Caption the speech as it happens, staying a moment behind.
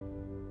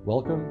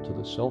Welcome to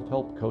the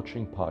Self-Help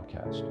Coaching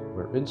Podcast,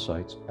 where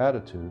insights,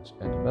 attitudes,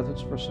 and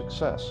methods for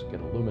success get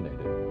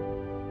illuminated.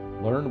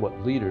 Learn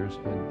what leaders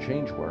and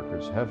change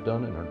workers have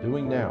done and are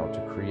doing now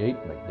to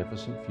create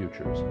magnificent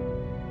futures.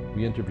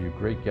 We interview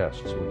great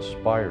guests who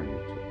inspire you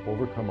to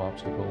overcome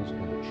obstacles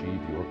and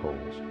achieve your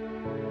goals.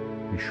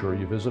 Be sure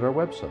you visit our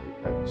website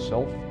at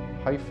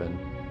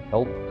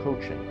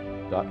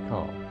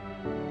self-helpcoaching.com.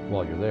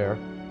 While you're there,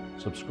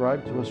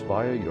 subscribe to us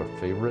via your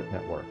favorite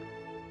network.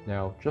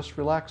 Now, just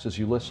relax as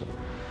you listen.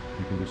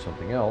 You can do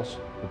something else,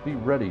 but be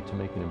ready to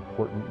make an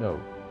important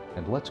note.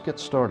 And let's get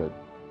started.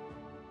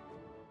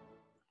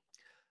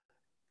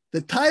 The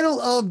title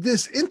of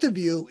this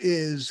interview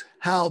is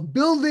How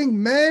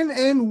Building Men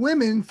and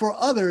Women for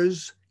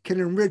Others Can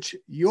Enrich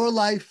Your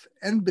Life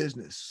and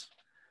Business.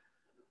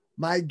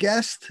 My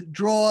guest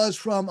draws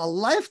from a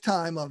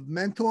lifetime of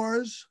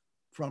mentors,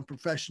 from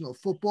professional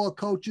football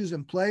coaches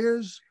and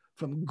players,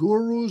 from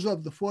gurus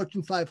of the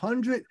Fortune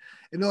 500,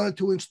 in order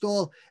to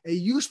install a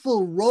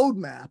useful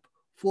roadmap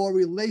for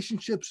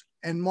relationships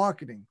and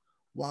marketing,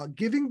 while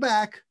giving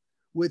back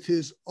with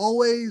his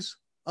always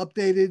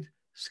updated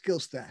skill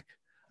stack.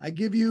 I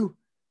give you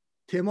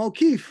Tim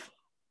O'Keefe.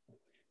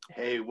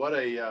 Hey, what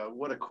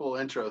a cool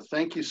intro.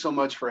 Thank you so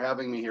much for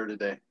having me here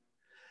today.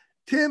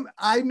 Tim,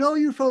 I know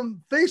you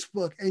from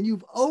Facebook, and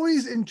you've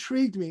always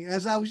intrigued me.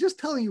 As I was just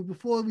telling you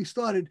before we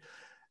started,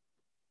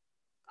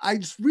 I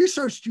just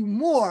researched you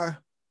more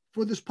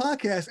for this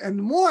podcast, and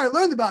the more I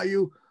learned about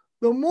you,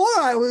 the more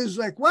I was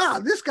like, wow,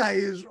 this guy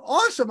is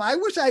awesome. I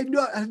wish I had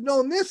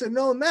known this and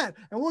known that,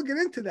 and we'll get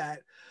into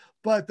that.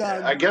 But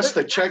I guess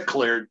the check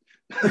cleared.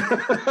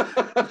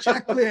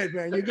 Check cleared,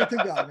 man. You're good to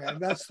go, man.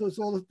 That's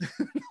all.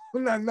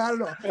 Not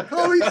at all.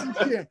 Totally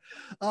sincere.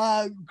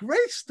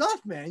 Great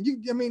stuff, man.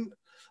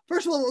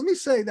 First of all, let me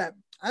say that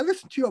I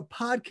listened to your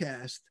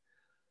podcast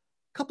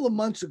a couple of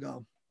months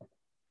ago.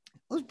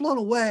 I was blown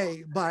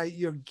away by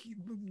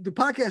the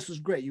podcast was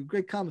great. You're a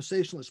great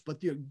conversationalist,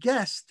 but your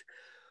guest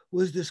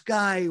was this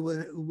guy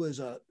who was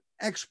an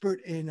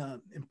expert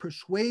in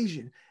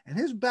persuasion, and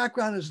his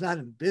background is not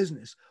in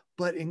business,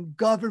 but in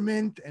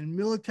government and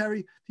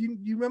military. Do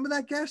you remember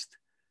that guest?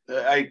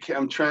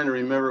 I'm trying to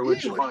remember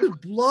which one. He was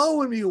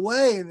blowing me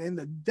away in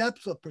the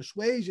depths of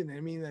persuasion.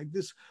 I mean, like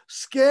this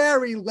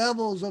scary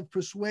levels of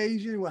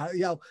persuasion.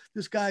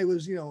 This guy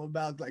was,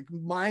 about like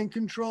mind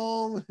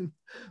control.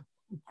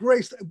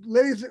 Great,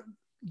 ladies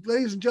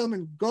and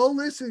gentlemen, go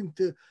listen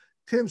to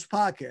Tim's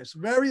podcast.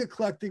 Very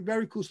eclectic,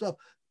 very cool stuff.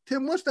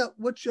 Tim, what's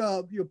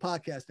your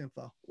podcast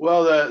info?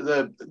 Well,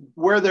 the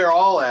where they're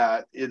all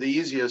at, the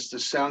easiest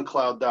is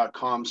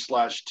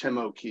soundcloud.com/Tim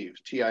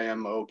O'Keefe,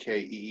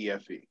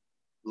 TIMOKEEFE,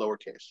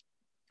 lowercase.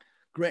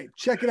 Great.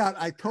 Check it out.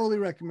 I totally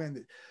recommend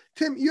it.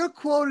 Tim, you're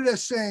quoted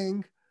as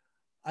saying,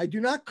 I do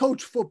not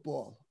coach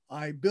football.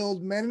 I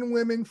build men and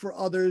women for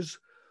others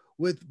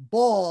with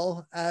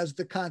ball as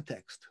the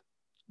context,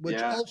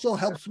 which also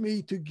helps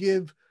me to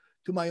give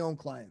to my own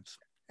clients.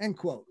 End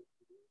quote.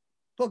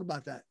 Talk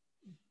about that.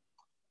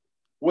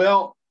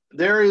 Well,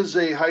 there is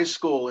a high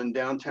school in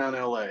downtown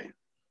LA.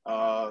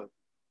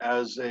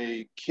 As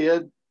a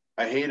kid,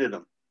 I hated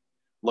them.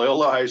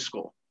 Loyola High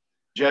School,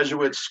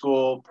 Jesuit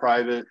school,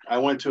 private. I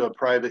went to a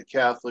private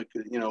Catholic,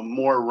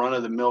 more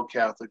run-of-the-mill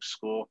Catholic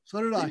school.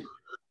 So did I.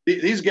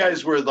 These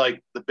guys were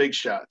like the big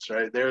shots,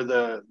 right? They're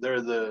the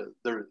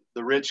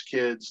rich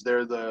kids.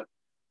 They're the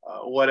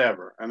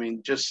whatever. I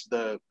mean, just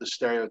the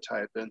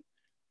stereotype. And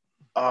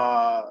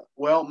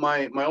well,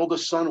 my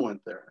oldest son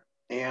went there,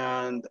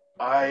 and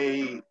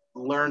I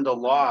learned a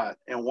lot.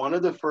 And one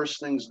of the first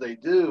things they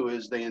do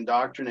is they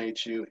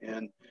indoctrinate you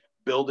in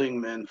building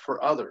men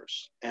for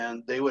others.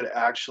 And they would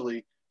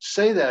actually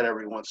say that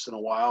every once in a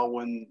while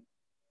when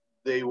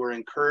they were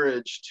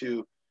encouraged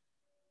to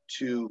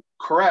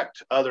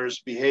correct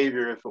others'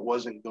 behavior if it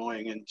wasn't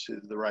going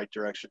into the right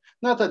direction.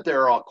 Not that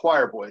they're all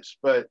choir boys,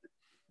 but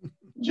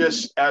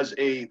just as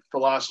a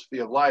philosophy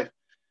of life.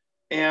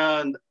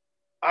 And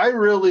I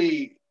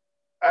really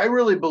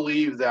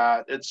believe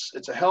that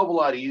it's a hell of a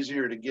lot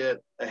easier to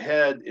get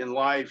ahead in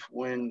life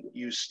when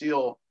you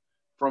steal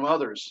from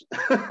others.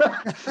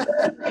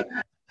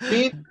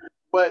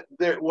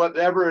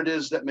 Whatever it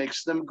is that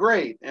makes them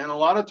great. And a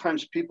lot of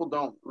times people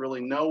don't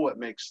really know what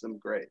makes them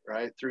great,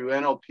 right? Through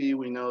NLP,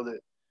 we know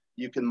that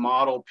you can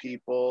model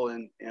people,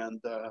 and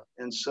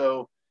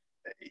so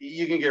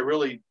you can get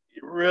really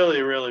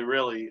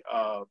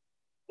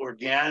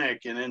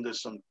organic and into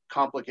some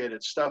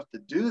complicated stuff to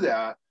do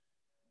that.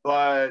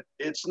 But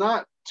it's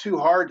not too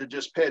hard to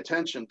just pay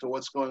attention to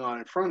what's going on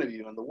in front of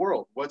you in the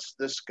world. What's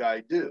this guy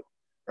do,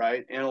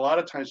 right? And a lot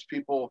of times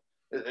people,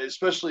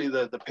 especially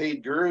the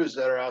paid gurus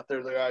that are out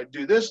there, they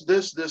do this,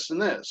 and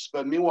this.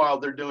 But meanwhile,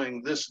 they're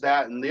doing this,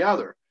 that, and the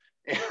other.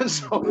 And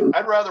so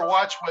I'd rather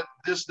watch what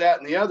this, that,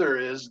 and the other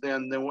is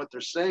than what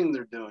they're saying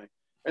they're doing.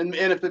 And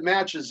if it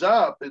matches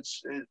up,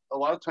 a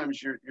lot of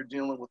times you're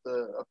dealing with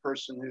a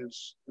person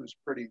who's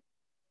pretty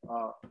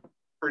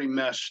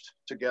meshed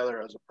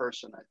together as a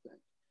person, I think.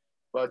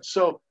 But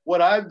so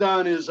what I've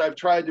done is I've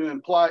tried to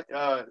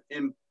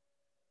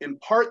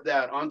impart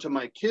that onto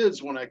my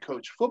kids when I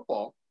coach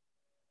football.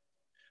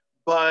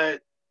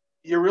 But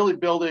you're really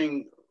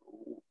building,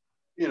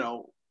 you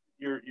know,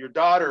 your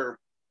daughter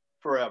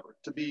forever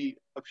to be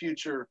a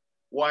future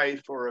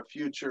wife or a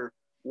future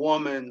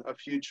woman, a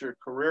future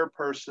career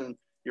person.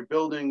 You're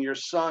building your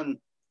son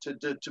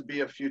to be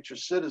a future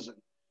citizen.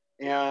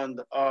 And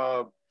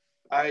I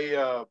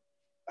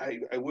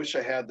wish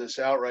I had this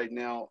out right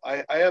now.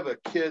 I have a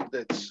kid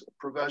that's a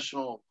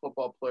professional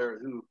football player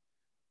who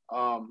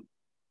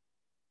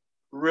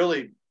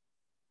really,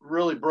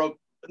 really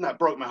not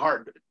broke my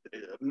heart,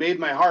 made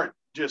my heart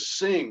just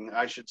sing,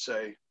 I should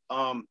say.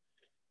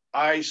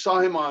 I saw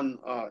him on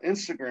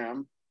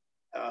Instagram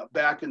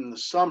back in the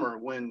summer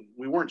when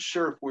we weren't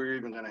sure if we were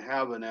even going to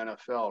have an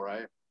NFL,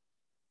 right?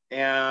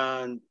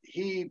 And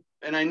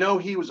I know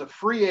he was a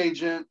free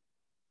agent,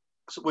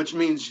 which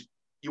means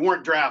you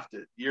weren't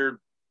drafted. You're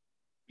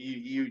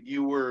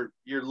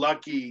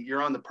lucky.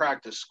 You're on the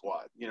practice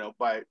squad, you know,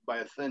 by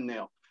a thin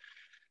nail.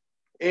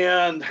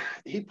 And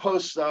he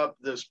posts up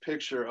this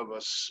picture of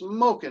a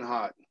smoking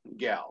hot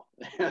gal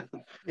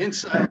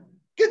inside.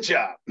 Good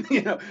job,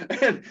 you know.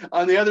 And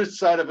on the other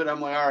side of it, I'm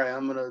like, all right,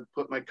 I'm gonna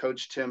put my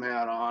Coach Tim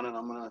hat on, and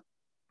I'm gonna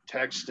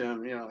text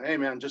him, you know, hey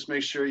man, just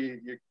make sure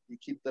you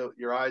keep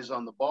your eyes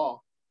on the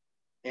ball.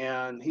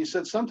 And he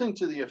said something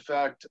to the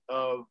effect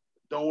of,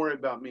 "Don't worry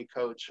about me,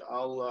 Coach.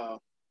 I'm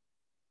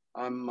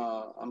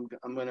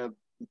gonna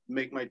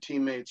make my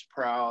teammates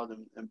proud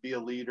and be a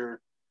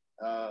leader.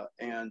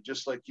 And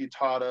just like you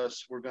taught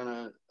us,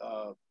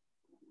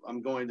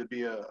 I'm going to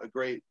be a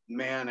great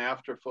man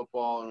after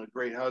football and a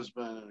great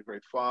husband and a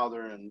great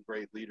father and a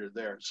great leader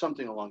there,"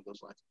 something along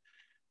those lines.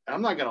 And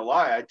I'm not going to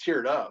lie, I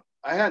teared up.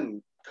 I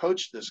hadn't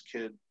coached this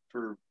kid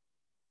for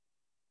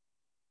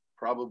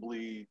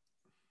probably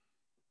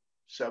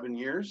 7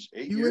 years,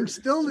 8 years. You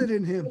instilled it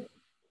in him.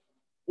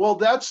 Well,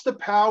 that's the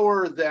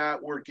power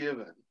that we're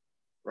given,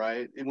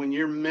 right? And when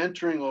you're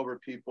mentoring over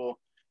people,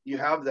 you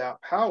have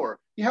that power.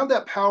 You have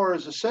that power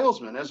as a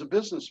salesman, as a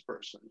business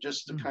person,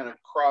 just to kind of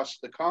cross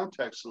the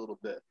context a little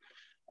bit.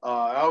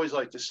 I always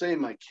like to say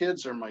my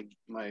kids are my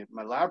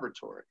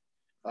laboratory.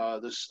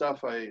 The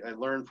stuff I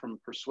learned from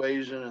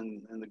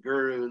persuasion and the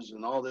gurus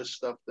and all this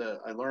stuff that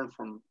I learned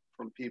from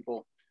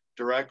people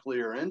directly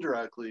or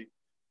indirectly,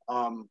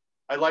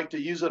 I like to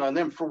use it on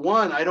them. For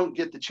one, I don't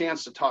get the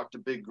chance to talk to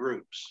big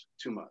groups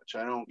too much.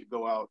 I don't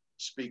go out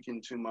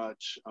speaking too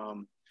much.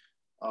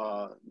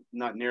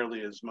 Not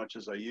nearly as much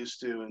as I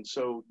used to. And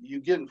so you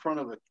get in front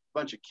of a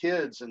bunch of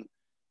kids, and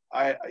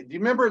do you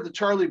remember the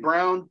Charlie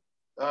Brown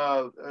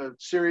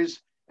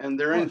series? And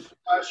they're in the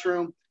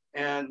classroom,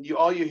 and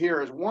all you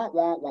hear is wah,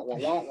 wah, wah, wah,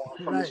 wah, wah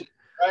from Right.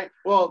 Right.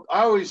 Well,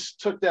 I always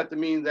took that to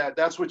mean that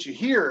that's what you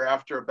hear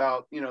after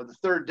about, you know, the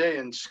third day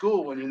in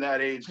school. When you're that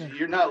age,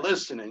 you're not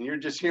listening. You're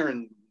just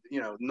hearing,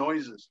 you know,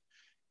 noises.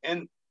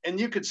 And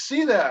you could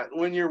see that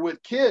when you're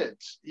with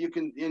kids. You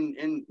can,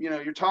 you know,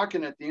 you're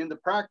talking at the end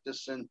of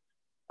practice. And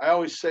I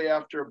always say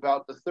after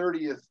about the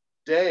 30th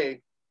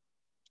day,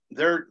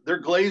 they're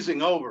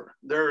glazing over.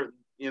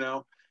 You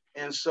know,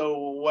 and so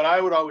what I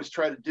would always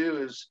try to do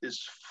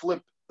is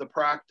flip the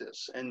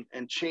practice and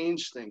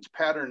change things,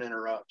 pattern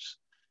interrupts,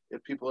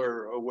 if people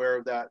are aware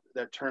of that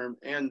term,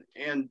 and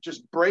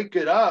just break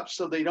it up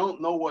so they don't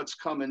know what's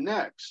coming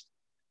next.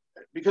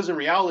 Because in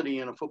reality,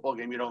 in a football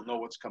game, you don't know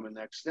what's coming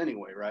next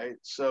anyway, right?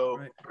 So,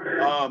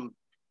 right.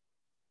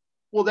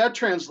 Well, that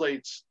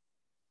translates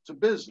to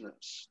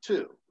business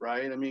too,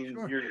 right? I mean,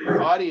 sure.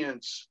 your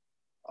audience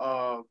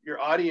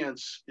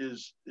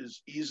is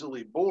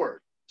easily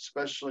bored,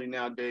 especially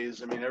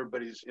nowadays. I mean,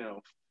 everybody's, you know,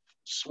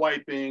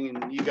 swiping,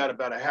 and you got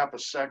about a half a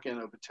second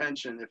of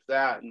attention, if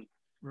that. And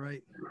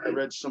right. I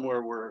read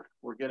somewhere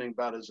we're getting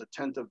about as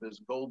attentive as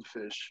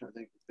goldfish. I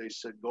think they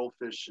said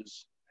goldfish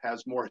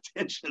has more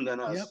attention than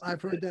us. Yep,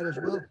 I've heard that as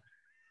well.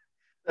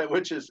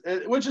 Which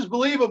is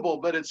believable,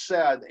 but it's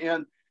sad.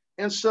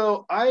 And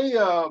so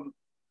I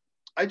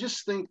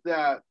just think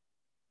that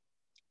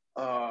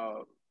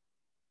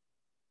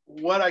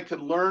what I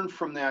could learn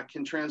from that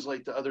can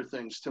translate to other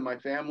things, to my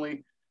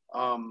family.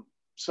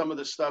 Some of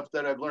the stuff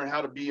that I've learned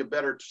how to be a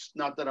better,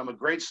 not that I'm a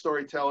great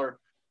storyteller,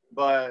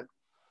 but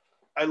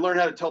I learned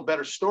how to tell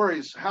better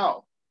stories.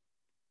 How?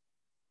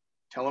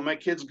 Telling my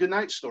kids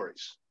goodnight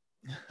stories.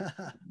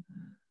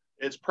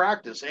 It's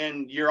practice,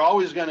 and you're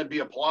always going to be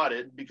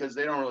applauded because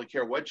they don't really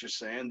care what you're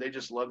saying. They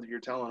just love that you're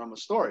telling them a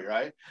story,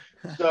 right?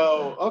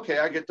 So, okay,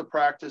 I get to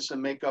practice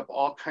and make up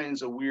all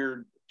kinds of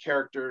weird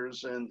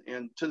characters, and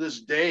to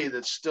this day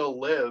that still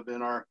live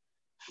in our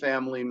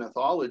family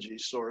mythology,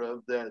 sort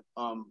of, that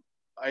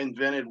I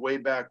invented way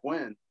back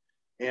when.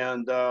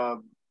 And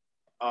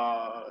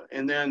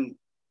then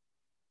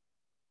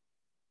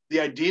the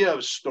idea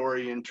of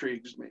story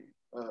intrigues me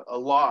a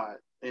lot.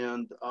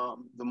 And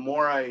the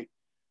more I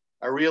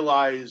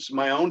realize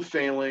my own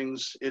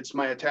failings, it's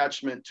my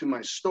attachment to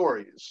my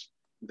stories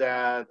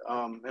that,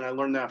 and I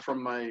learned that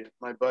from my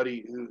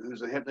buddy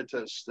who's a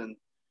hypnotist. And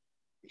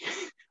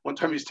one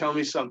time he's telling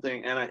me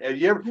something, and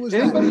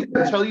anybody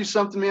tell you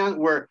something, man,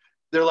 where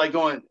they're like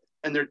going,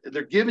 and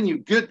they're giving you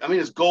good. I mean,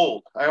 it's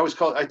gold. I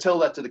tell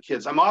that to the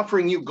kids. I'm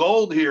offering you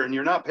gold here, and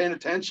you're not paying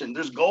attention.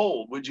 There's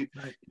gold. Would you?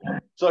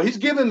 Right. So he's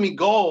giving me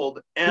gold,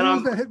 and who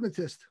was the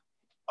hypnotist?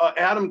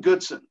 Adam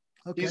Goodson.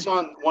 Okay. He's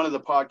on one of the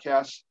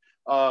podcasts.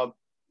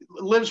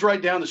 Lives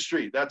right down the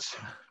street.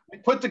 We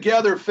put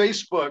together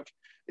Facebook,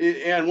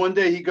 and one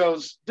day he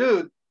goes,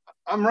 "Dude,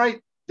 I'm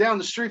right down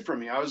the street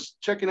from you. I was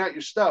checking out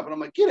your stuff," and I'm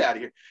like, "Get out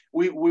of here."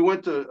 We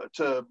went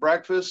to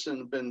breakfast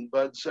and been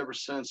buds ever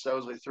since. That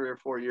was like 3 or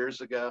 4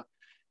 years ago,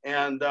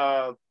 and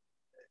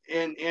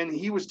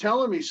he was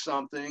telling me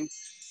something,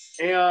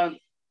 and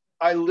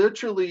I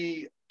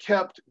literally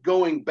kept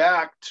going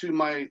back to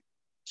my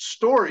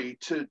story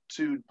to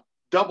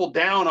double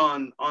down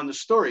on the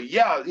story.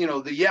 Yeah,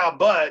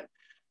 but,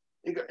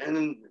 and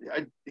then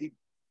he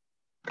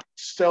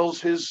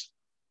sells his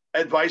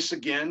advice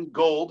again,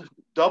 gold,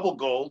 double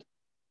gold.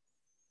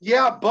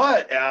 Yeah,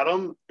 but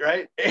Adam,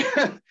 right?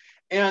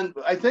 And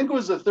I think it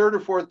was the third or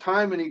fourth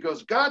time, and he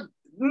goes, "God,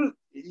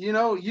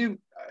 you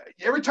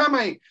every time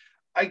I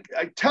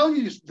tell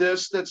you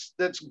this,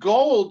 that's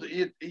gold.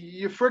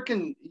 You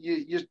freaking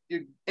you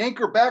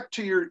anchor back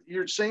to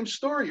your same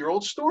story, your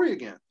old story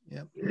again."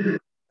 Yep.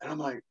 And I'm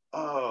like,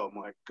 oh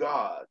my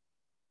God.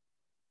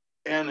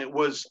 And it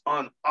was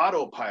on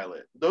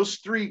autopilot. Those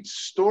 3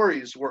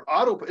 stories were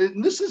autopilot.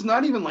 And this is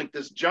not even like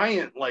this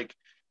giant like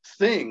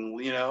thing,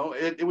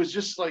 it was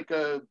just like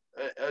a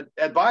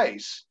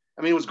advice.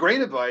 I mean, it was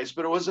great advice,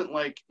 but it wasn't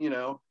like,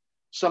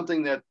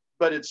 something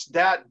but it's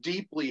that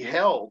deeply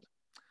held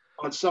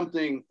on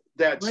something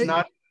that's right.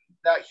 Not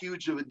that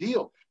huge of a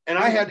deal. And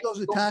I had those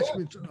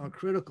attachments are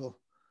critical.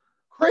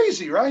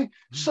 Crazy, right?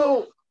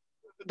 So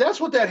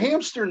that's what that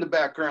hamster in the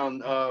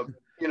background,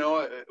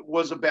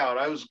 was about.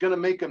 I was going to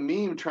make a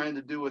meme trying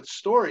to do a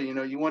story.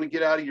 You want to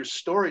get out of your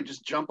story,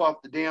 just jump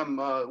off the damn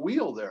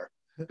wheel there.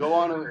 Go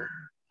on.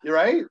 You're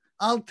right.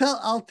 I'll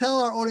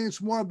tell our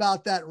audience more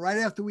about that right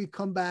after we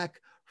come back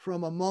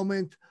from a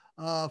moment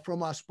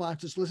from our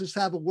sponsors. Let's just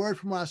have a word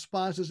from our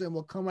sponsors, and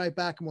we'll come right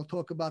back and we'll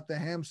talk about the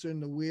hamster in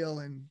the wheel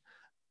and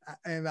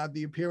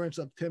the appearance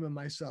of Tim and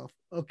myself.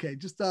 Okay,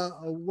 just a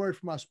word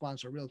from our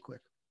sponsor real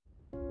quick.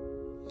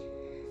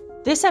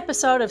 This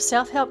episode of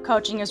Self-Help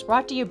Coaching is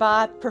brought to you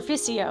by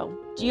Proficio.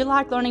 Do you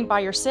like learning by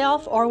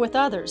yourself or with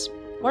others?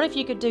 What if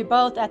you could do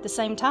both at the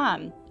same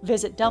time?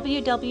 Visit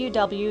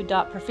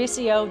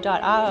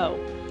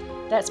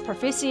www.proficio.io. That's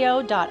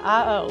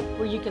proficio.io,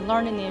 where you can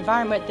learn in the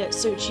environment that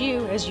suits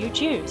you as you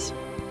choose.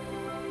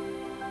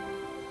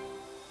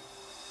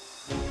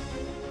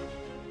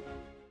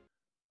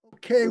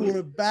 Okay,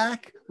 we're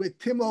back with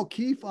Tim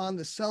O'Keefe on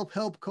the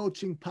Self-Help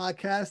Coaching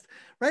Podcast.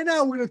 Right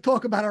now, we're going to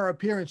talk about our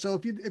appearance.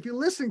 So if you're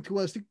listening to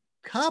us,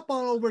 hop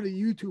on over to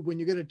YouTube when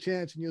you get a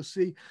chance, and you'll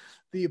see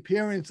the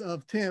appearance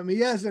of Tim. He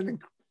has a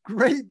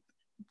great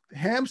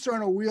hamster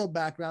on a wheel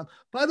background.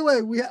 By the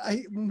way,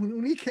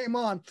 when he came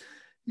on,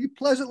 he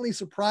pleasantly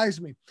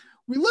surprised me.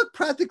 We look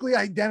practically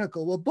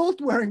identical. We're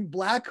both wearing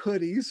black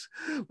hoodies.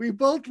 We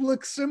both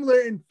look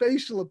similar in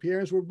facial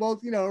appearance. We're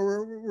both,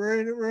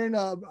 we're in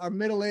our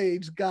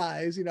middle-aged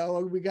guys. We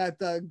got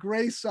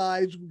gray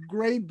sides,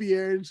 gray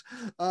beards,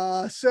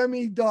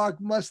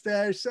 semi-dark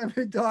mustache,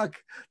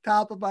 semi-dark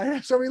top of my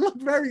hair. So we look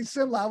very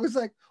similar. I was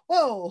like,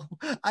 whoa,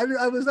 I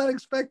was not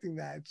expecting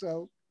that.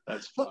 So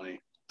that's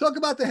funny. Talk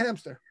about the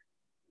hamster.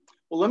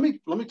 Well, let me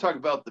talk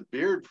about the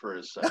beard for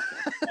a second.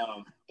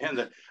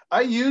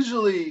 I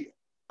usually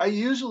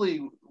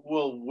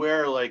will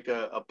wear like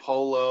a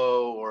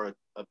polo or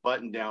a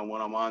button down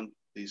when I'm on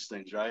these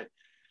things, right?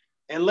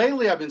 And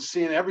lately I've been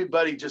seeing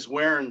everybody just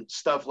wearing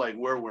stuff like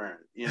we're wearing,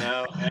 and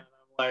I'm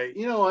like,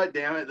 you know what,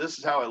 damn it, this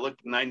is how I look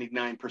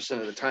 99%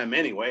 of the time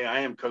anyway. I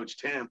am Coach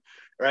Tim,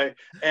 right?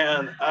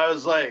 And I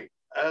was like,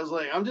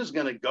 I'm just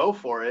gonna go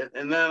for it.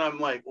 And then I'm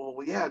like, well,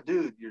 yeah,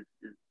 dude, your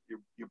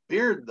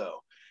beard though.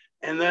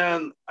 And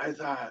then I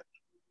thought,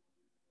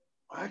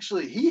 well,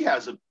 actually,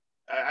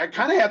 I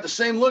kind of have the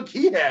same look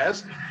he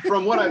has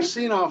from what I've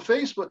seen on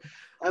Facebook.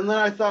 And then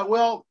I thought,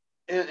 well,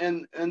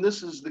 and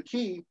this is the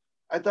key.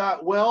 I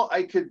thought, well,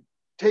 I could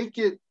take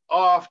it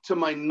off to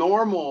my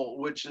normal,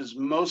 which is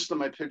most of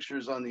my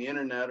pictures on the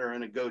internet are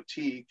in a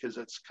goatee, because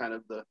that's kind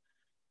of the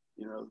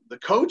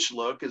coach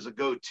look is a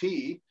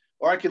goatee.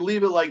 Or I could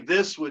leave it like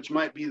this, which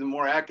might be the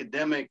more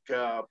academic,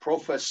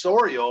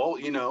 professorial,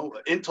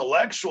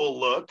 intellectual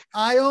look.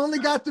 I only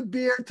got the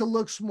beard to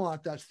look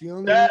smart. That's the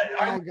only thing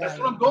I got. That's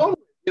what I'm going with.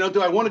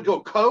 Do I want to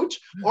go coach,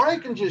 or I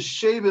can just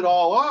shave it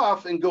all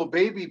off and go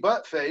baby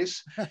butt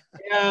face?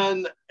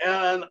 and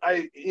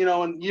I,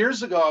 and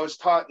years ago I was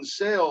taught in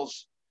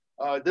sales.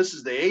 This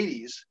is the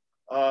 80s.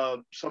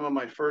 Some of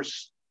my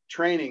first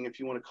training, if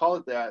you want to call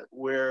it that,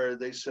 where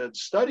they said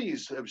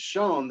studies have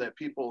shown that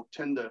people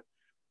tend to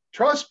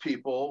trust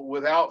people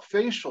without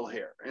facial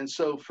hair. And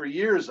so for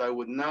years I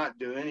would not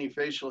do any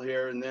facial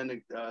hair. And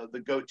then the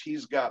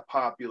goatees got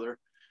popular.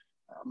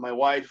 My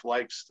wife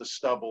likes the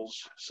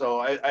stubbles. So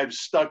I've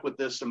stuck with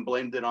this and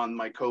blamed it on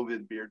my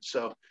COVID beard.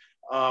 So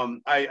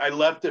I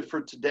left it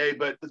for today.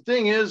 But the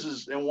thing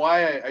is and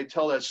why I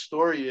tell that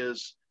story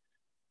is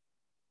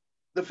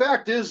the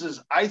fact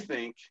is I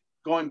think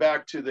going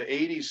back to the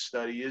 80s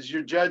study is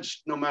you're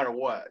judged no matter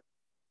what.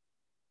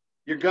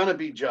 You're going to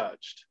be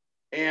judged.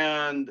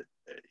 And,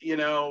 you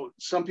know,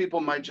 some people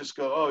might just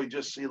go, oh,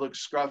 he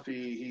looks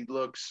scruffy. He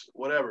looks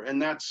whatever.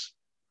 And that's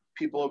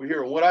people over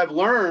here. What I've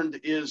learned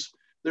is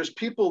there's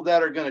people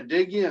that are going to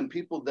dig you and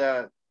people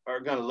that are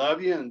going to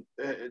love you, and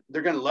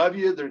they're going to love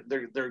you.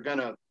 They're going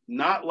to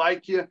not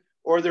like you,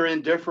 or they're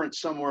indifferent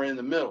somewhere in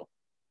the middle.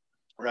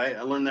 Right.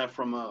 I learned that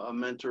from a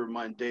mentor of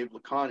mine, Dave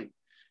Lacani.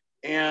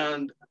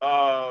 And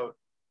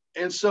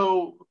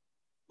so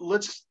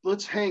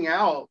let's hang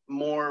out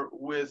more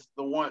with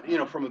the one, you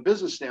know, from a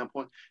business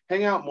standpoint,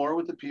 hang out more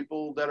with the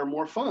people that are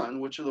more fun,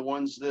 which are the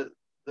ones that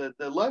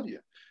love you.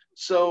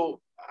 So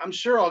I'm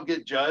sure I'll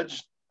get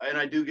judged, and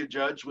I do get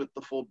judged with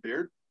the full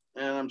beard.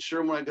 And I'm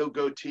sure when I go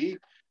goatee,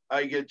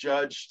 I get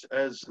judged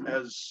as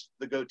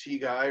the goatee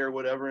guy or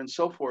whatever, and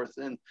so forth.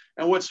 And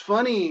what's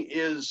funny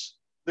is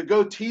the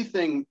goatee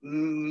thing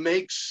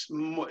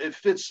it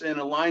fits and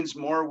aligns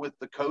more with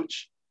the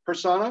coach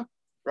persona,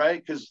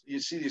 right? Because you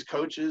see these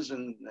coaches,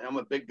 and I'm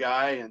a big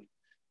guy, and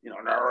you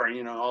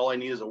know, all I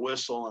need is a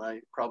whistle, and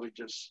I probably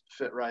just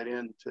fit right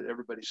into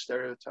everybody's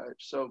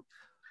stereotypes. So,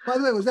 by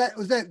the way, was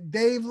that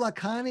Dave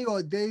Lacani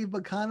or Dave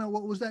Bacana?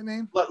 What was that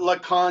name?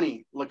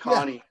 Lacani.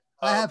 Yeah,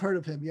 I have heard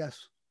of him.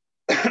 Yes.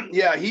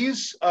 Yeah,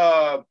 he's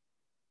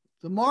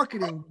the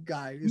marketing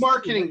guy.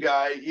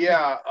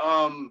 Yeah.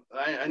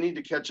 I need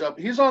to catch up.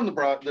 He's on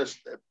this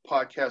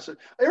podcast.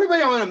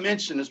 Everybody I'm going to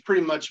mention has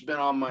pretty much been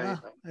on my.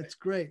 That's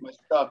great. My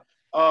stuff.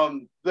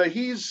 But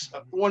he's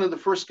one of the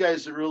first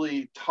guys that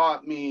really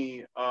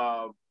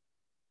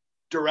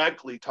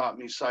directly taught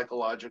me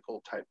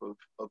psychological type of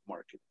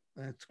marketing.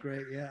 That's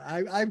great. Yeah,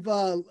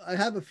 I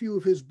have a few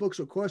of his books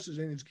or courses,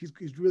 and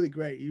he's really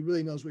great. He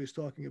really knows what he's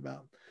talking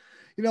about.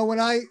 You know, when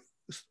I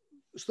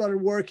started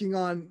working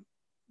on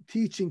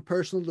teaching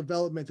personal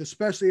development,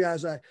 especially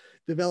as I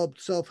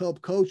developed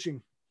self-help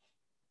coaching,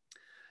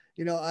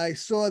 you know, I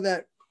saw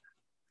that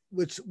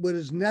what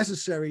is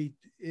necessary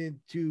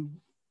to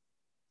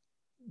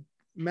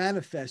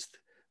manifest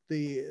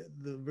the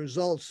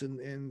results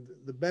and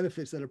the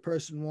benefits that a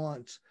person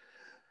wants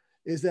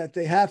is that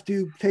they have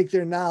to take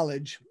their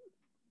knowledge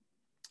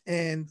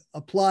and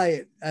apply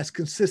it as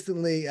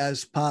consistently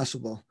as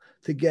possible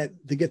to get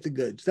the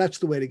goods. That's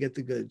the way to get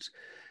the goods.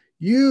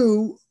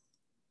 You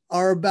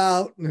are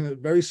about, in a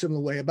very similar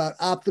way, about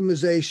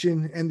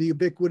optimization and the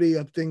ubiquity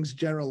of things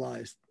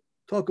generalized.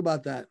 Talk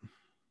about that.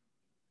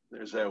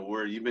 There's that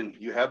word.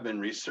 You have been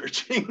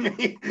researching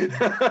me.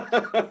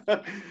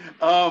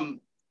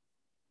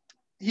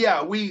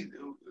 Yeah,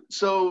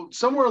 so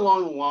somewhere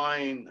along the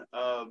line,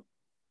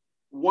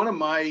 one of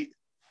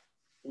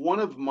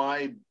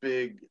my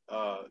big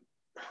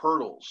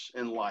hurdles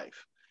in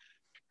life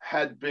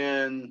had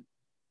been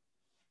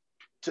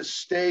to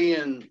stay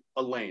in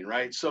a lane,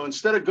 right? So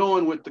instead of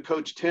going with the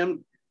Coach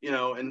Tim, you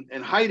know,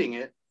 and hiding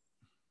it,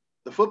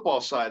 the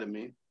football side of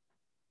me,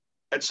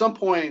 at some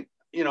point,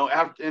 you know,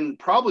 and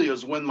probably it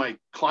was when my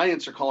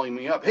clients are calling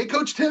me up, hey,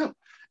 Coach Tim,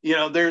 you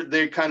know,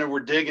 they kind of were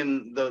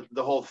digging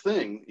the whole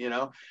thing, you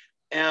know?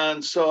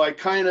 And so I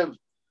kind of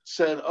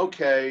said,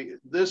 okay,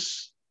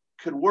 this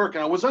could work.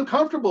 And I was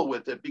uncomfortable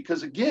with it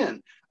because,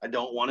 again, I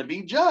don't want to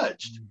be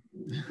judged,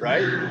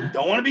 right?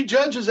 Don't want to be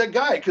judged as that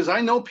guy, because I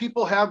know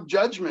people have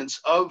judgments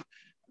of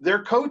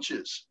their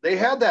coaches. They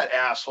had that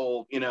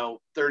asshole, you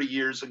know, 30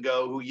 years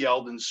ago who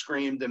yelled and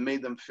screamed and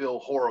made them feel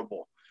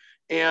horrible.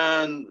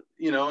 And,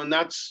 you know, and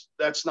that's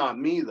not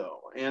me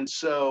though. And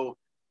so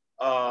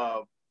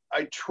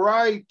I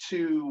try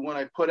to, when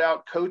I put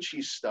out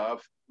coachy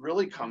stuff,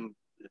 really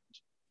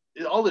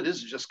all it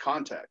is just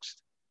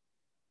context,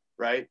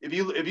 right? If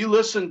you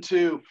listen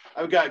to,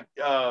 I've got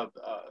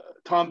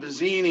Tom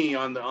Vizzini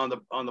on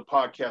the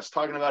podcast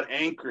talking about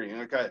anchoring.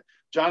 I've got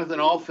Jonathan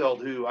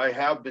Alfeld, who I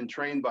have been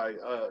trained by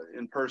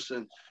in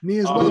person. Me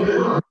as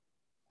well.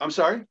 I'm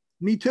sorry?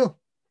 Me too.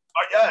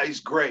 Yeah,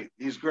 he's great.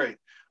 He's great.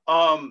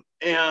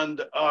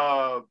 And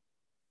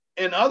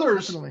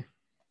others, definitely.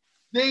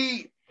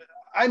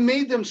 I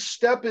made them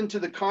step into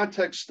the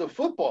context of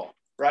football,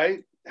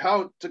 right?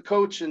 How to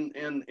coach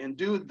and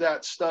do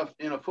that stuff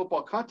in a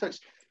football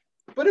context.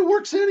 But it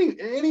works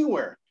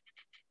anywhere.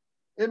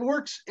 It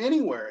works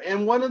anywhere.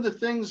 And one of the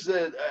things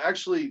that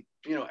actually,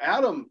 you know,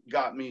 Adam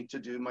got me to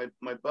do,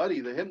 my buddy,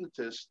 the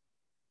hypnotist,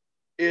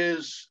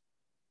 is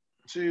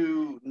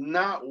to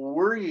not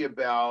worry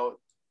about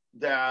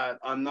that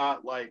I'm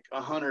not like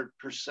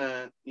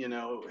 100%, you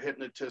know,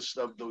 hypnotist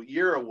of the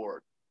year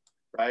award,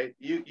 right?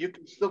 You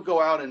can still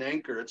go out and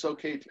anchor. It's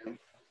okay, Tim,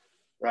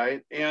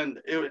 right? And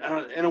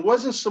it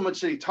wasn't so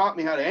much that he taught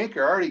me how to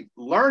anchor. I already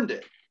learned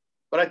it,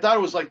 but I thought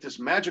it was like this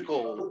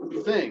magical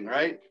thing,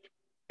 right?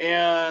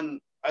 And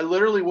I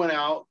literally went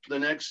out the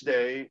next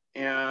day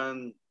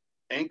and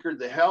anchored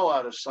the hell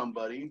out of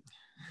somebody,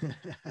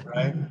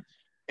 right?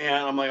 And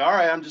I'm like, all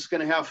right, I'm just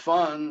going to have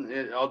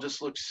fun. I'll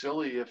just look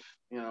silly if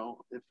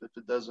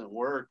it doesn't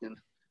work.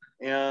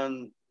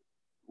 And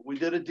we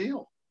did a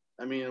deal.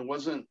 I mean, it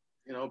wasn't,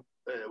 you know,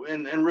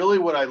 and really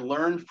what I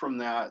learned from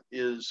that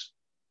is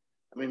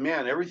I mean,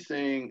 man,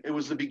 everything, it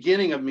was the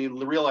beginning of me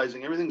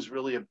realizing everything's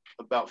really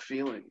about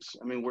feelings.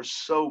 I mean, we're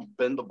so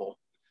bendable.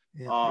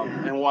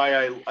 And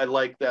why I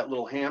like that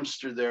little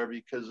hamster there,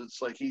 because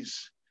it's like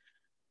he's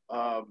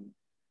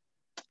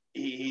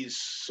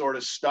sort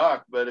of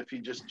stuck, but if he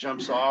just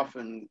jumps off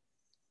and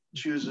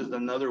chooses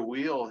another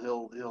wheel,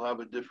 he'll have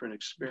a different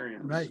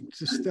experience. Right,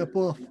 just step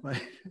off.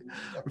 Right,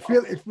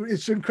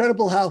 it's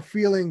incredible how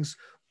feelings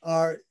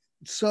are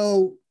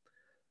so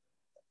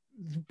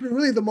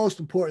really the most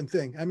important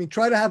thing. I mean,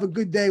 try to have a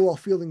good day while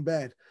feeling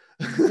bad.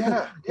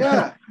 Yeah.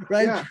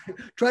 Right. Yeah.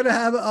 Try to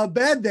have a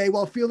bad day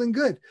while feeling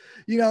good.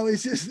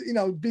 It's just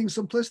being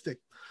simplistic.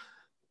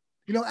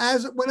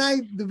 As when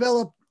I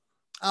developed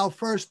our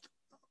first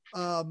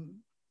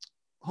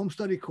home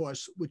study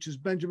course, which is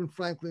Benjamin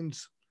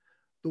Franklin's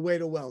The Way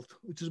to Wealth,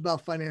 which is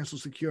about financial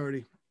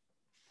security.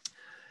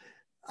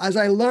 As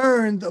I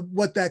learned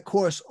what that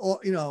course,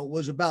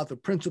 was about, the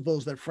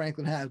principles that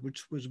Franklin had,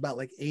 which was about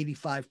like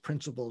 85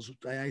 principles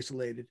I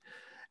isolated.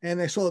 And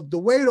I saw the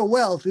way to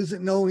wealth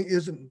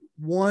isn't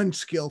one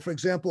skill, for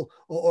example,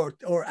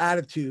 or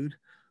attitude.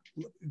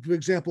 For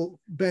example,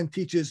 Ben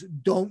teaches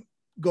don't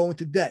go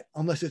into debt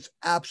unless it's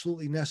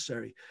absolutely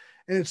necessary.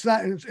 And it's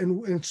not,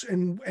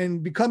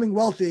 and becoming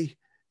wealthy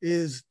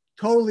is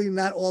totally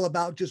not all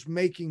about just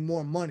making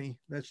more money.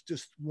 That's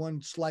just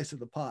one slice of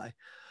the pie.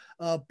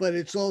 But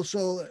it's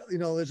also,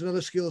 there's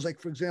another skills, like,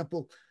 for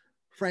example,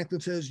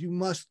 Franklin says, you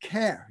must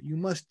care. You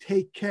must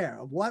take care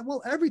of what?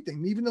 Well,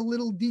 everything, even the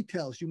little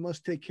details, you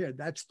must take care.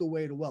 That's the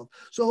way to wealth.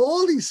 So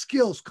all these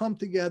skills come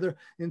together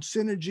in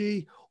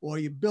synergy, or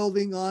you're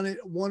building on it,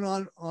 one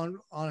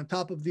on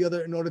top of the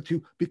other, in order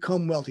to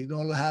become wealthy, in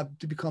order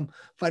to become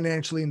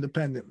financially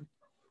independent.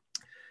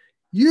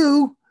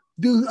 You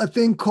do a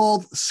thing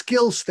called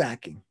skill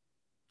stacking.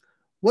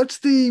 What's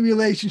the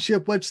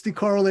relationship? What's the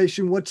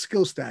correlation? What's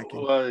skill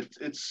stacking? Well,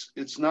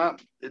 it's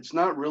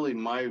not really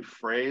my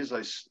phrase.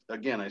 I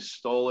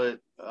stole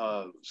it.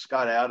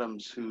 Scott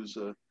Adams, who's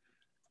the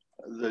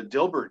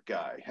Dilbert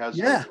guy, has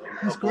a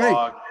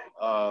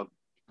blog.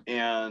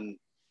 And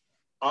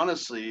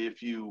honestly,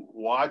 if you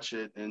watch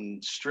it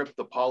and strip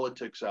the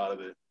politics out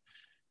of it,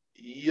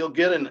 you'll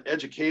get an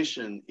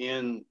education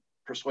in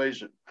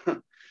persuasion.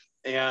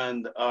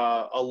 And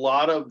a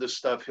lot of the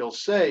stuff he'll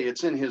say,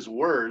 it's in his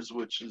words,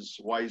 which is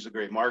why he's a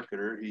great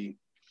marketer. He,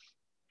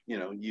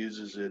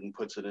 uses it and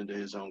puts it into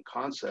his own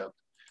concept.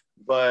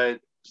 But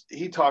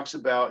he talks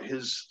about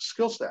his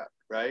skill stack,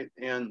 right?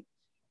 And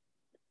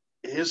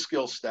his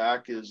skill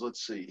stack is,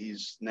 let's see,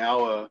 he's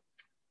now a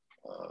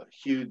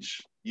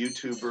huge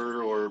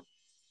YouTuber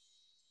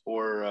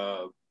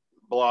or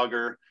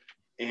blogger.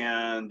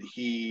 And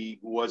he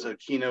was a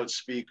keynote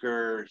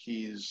speaker.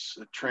 He's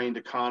a trained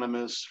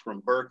economist from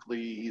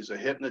Berkeley. He's a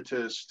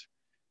hypnotist.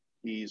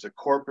 He was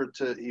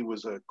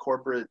a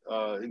corporate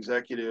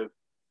executive.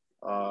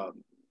 And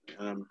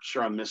I'm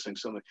sure I'm missing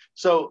something.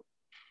 So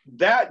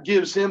that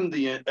gives him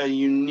a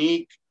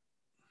unique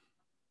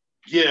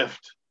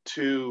gift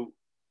to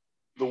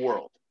the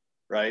world,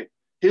 right?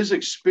 His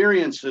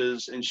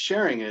experiences and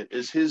sharing it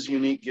is his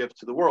unique gift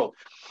to the world.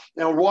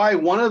 Now,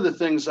 one of the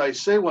things I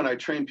say when I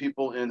train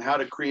people in how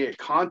to create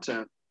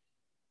content,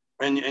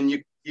 and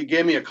you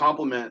gave me a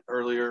compliment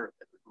earlier,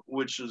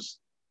 which is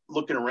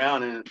looking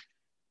around, and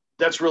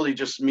that's really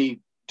just me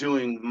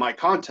doing my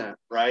content,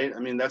 right? I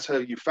mean, that's how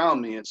you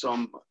found me. And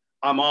so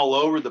I'm all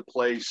over the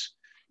place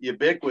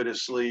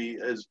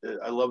ubiquitously, as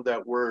I love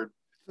that word.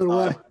 So do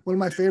I. One of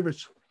my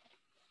favorites.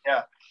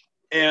 Yeah.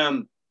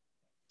 And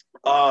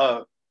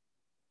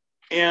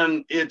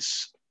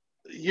it's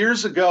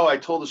years ago, I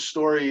told a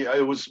story.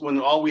 It was when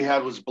all we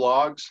had was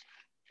blogs,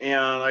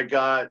 and I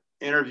got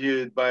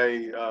interviewed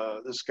by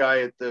this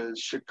guy at the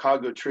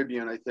Chicago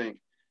Tribune, I think.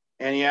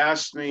 And he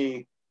asked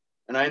me,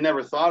 and I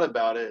never thought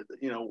about it,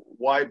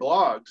 why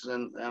blogs?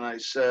 And I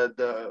said,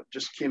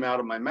 just came out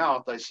of my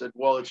mouth. I said,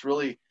 well, it's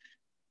really,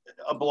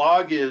 a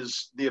blog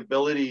is the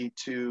ability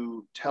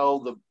to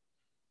tell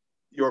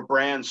your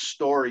brand's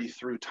story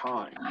through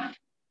time.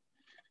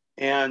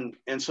 And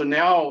so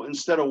now,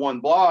 instead of one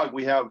blog,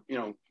 we have,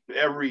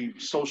 every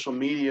social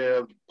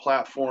media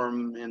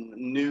platform and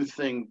new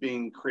thing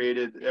being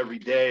created every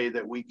day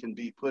that we can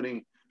be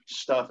putting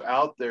stuff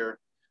out there.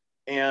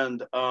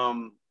 And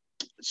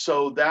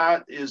so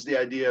that is the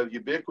idea of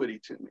ubiquity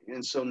to me.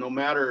 And so no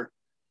matter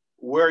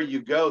where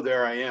you go,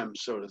 there I am,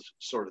 sort of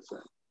thing.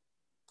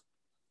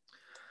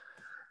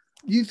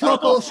 You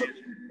talk also.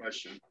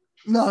 Question.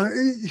 No,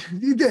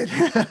 you did.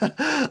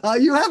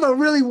 You have a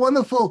really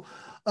wonderful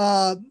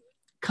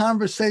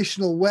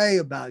conversational way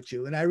about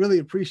you, and I really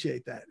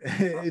appreciate that.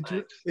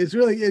 It's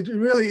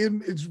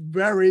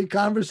very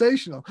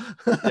conversational.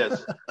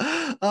 Yes.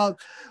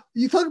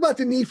 You talk about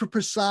the need for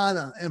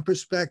persona and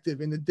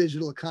perspective in the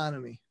digital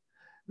economy.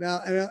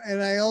 Now,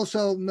 and I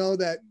also know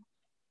that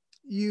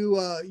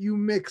you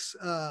mix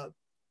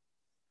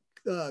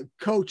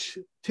Coach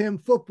Tim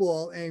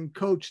football and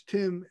Coach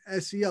Tim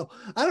SEO.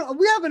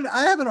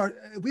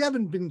 We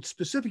haven't been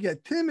specific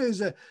yet. Tim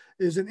is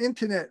an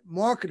internet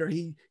marketer.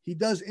 He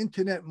does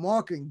internet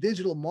marketing,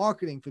 digital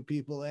marketing for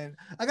people. And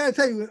I got to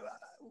tell you,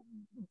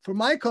 for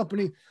my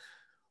company,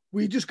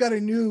 we just got a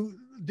new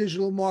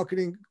digital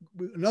marketing,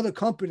 another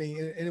company,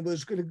 and it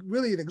was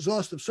really an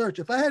exhaustive search.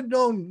 If I had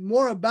known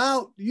more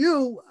about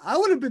you, I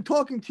would have been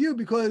talking to you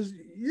because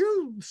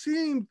you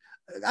seemed,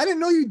 I didn't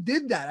know you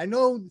did that. I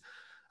knew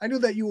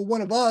that you were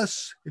one of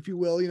us, if you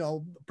will,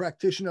 a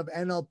practitioner of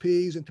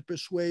NLPs into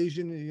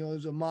persuasion,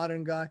 as a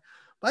modern guy.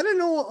 But I didn't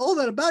know all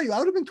that about you. I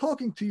would have been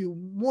talking to you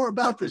more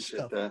about this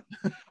stuff.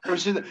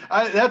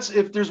 That's,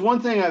 if there's one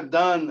thing I've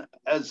done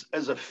as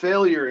a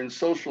failure in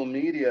social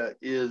media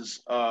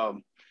is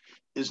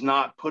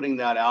not putting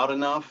that out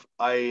enough.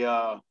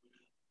 I've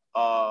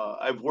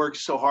worked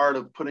so hard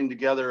of putting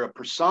together a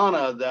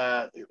persona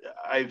that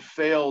I've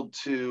failed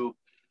to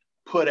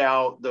put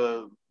out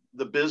the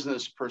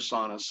business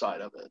persona side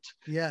of it.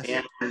 Yes.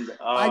 And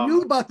I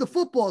knew about the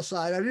football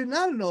side. I did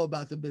not know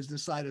about the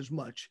business side as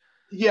much.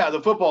 Yeah,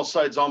 the football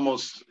side's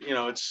almost,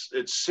 it's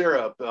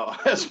syrup,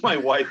 as my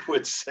wife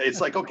would say. It's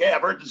like, okay,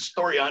 I've heard the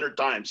story 100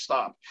 times.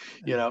 Stop,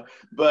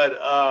 But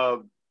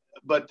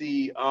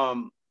the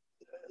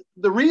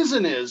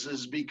reason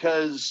is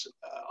because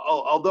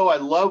although I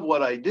love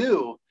what I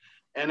do,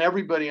 and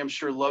everybody I'm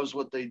sure loves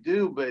what they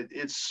do, but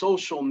it's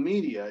social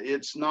media.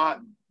 It's not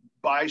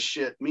buy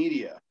shit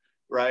media,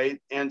 right?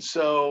 And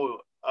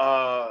so,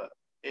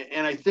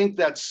 and I think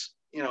that's,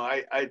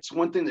 it's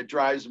one thing that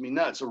drives me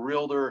nuts. A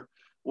realtor,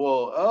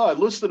 well, I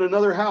listed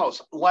another house.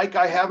 Like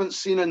I haven't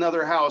seen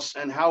another house,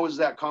 and how is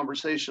that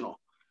conversational?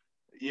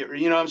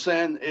 You know what I'm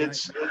saying?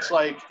 It's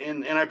like,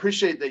 and I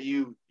appreciate that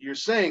you're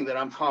saying that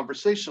I'm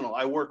conversational.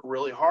 I work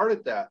really hard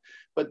at that,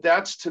 but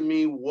that's to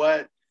me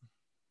what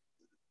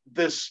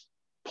these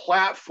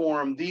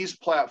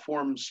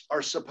platforms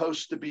are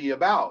supposed to be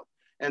about.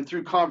 And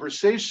through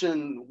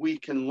conversation, we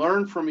can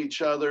learn from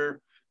each other.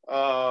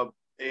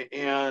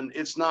 And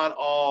it's not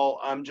all,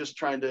 I'm just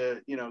trying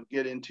to,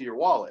 get into your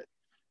wallet.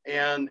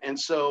 And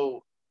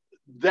so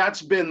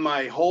that's been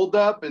my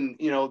holdup. And,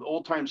 the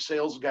old time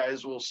sales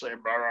guys will say,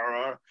 blah, blah,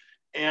 blah.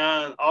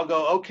 And I'll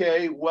go,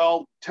 okay,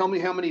 well, tell me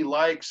how many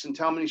likes and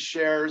how many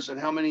shares and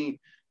how many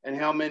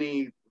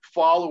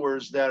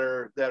followers that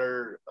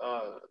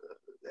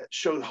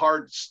show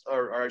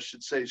or I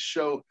should say,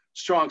 show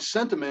strong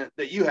sentiment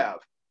that you have.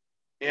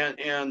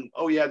 And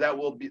oh yeah, that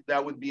would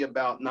be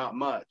about not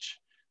much.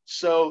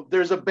 So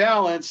there's a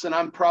balance, and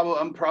I'm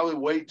probably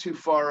way too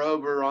far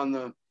over on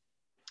the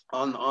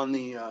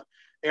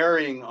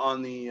erring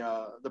on the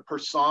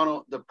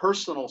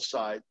personal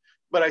side,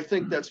 but I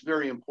think that's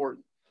very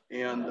important.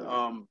 And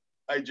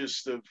I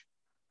just have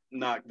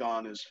not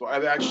gone as far.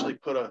 I've actually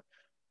put a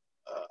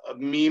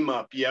meme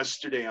up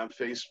yesterday on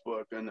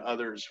Facebook and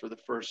others for the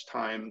first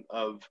time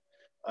of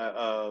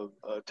a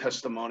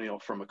testimonial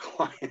from a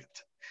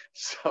client.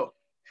 So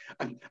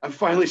I'm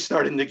finally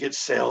starting to get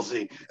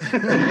salesy.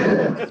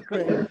 That's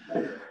great.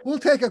 We'll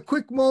take a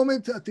quick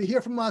moment to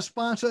hear from our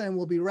sponsor, and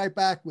we'll be right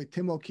back with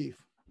Tim O'Keefe.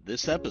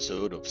 This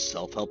episode of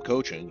Self-Help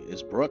Coaching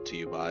is brought to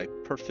you by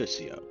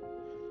Perficio.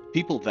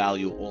 People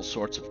value all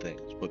sorts of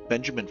things, but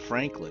Benjamin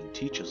Franklin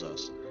teaches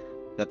us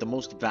that the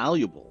most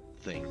valuable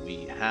thing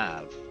we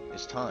have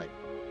is time.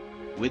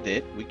 With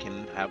it, we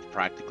can have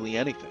practically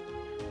anything.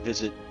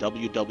 Visit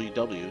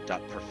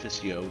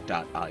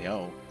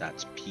www.perficio.io,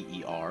 that's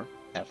PERFICIO.io,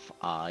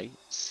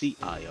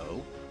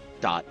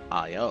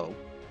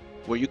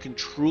 where you can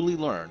truly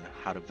learn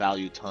how to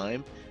value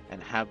time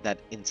and have that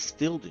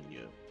instilled in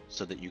you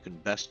so that you can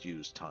best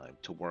use time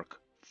to work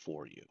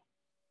for you.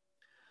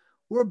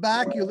 We're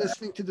back. You're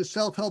listening to the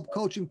Self-Help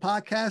Coaching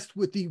Podcast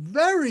with the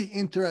very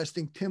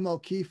interesting Tim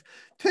O'Keefe.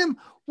 Tim,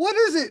 what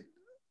is it?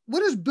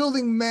 What is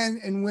building men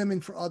and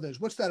women for others?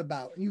 What's that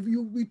about?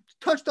 We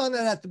touched on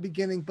that at the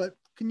beginning, but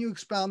can you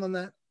expound on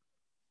that?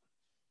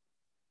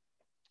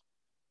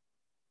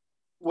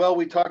 Well,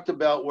 we talked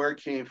about where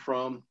it came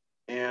from,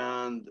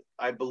 and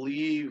I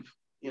believe,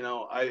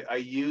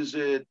 I use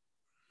it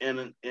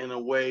in a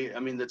way, I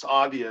mean, that's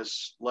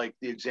obvious, like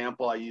the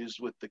example I used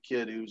with the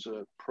kid who's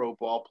a pro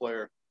ball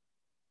player.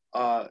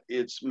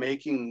 It's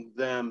making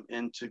them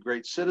into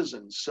great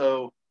citizens.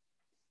 So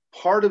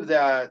part of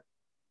that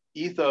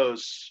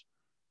ethos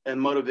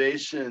and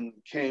motivation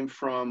came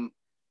from,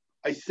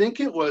 I think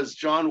it was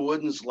John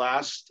Wooden's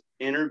last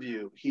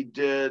interview he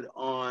did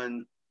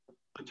on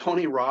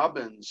Tony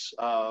Robbins'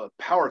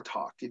 Power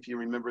Talk, if you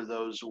remember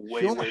those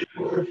way.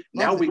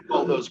 Now we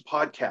call those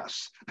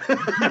podcasts.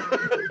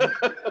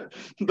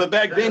 But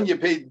back then you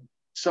paid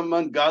some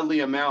ungodly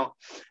amount.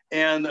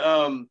 And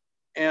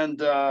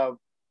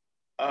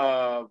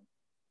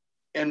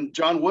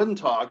John Wooden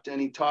talked, and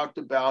he talked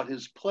about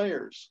his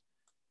players.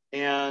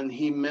 And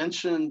he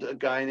mentioned a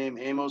guy named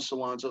Amos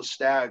Alonzo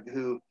Stagg,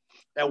 who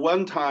at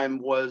one time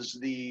was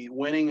the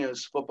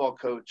winningest football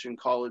coach in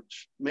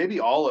college, maybe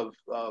all of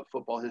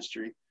football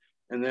history.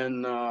 And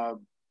then, I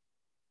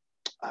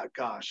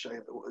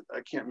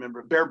can't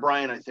remember. Bear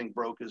Bryant, I think,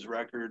 broke his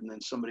record, and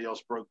then somebody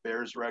else broke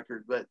Bear's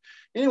record. But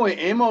anyway,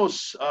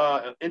 Amos,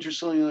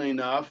 interestingly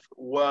enough,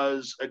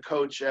 was a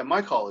coach at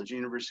my college,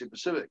 University of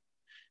Pacific.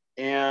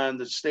 And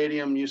the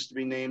stadium used to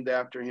be named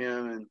after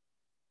him, and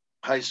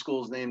high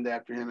school's named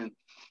after him.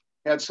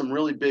 had some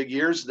really big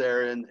years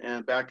there,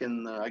 and back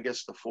in I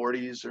guess the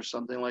 40s or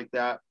something like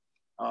that.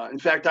 In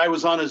fact, I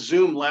was on a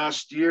Zoom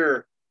last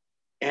year,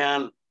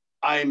 and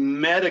I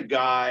met a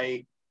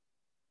guy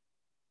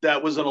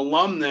that was an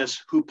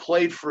alumnus who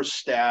played for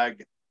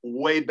Stag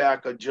way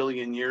back a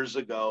jillion years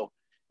ago,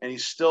 and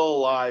he's still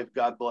alive,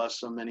 God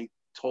bless him, and he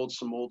told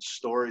some old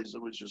stories.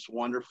 It was just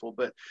wonderful.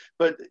 But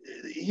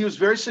he was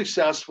very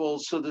successful.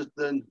 So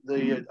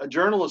a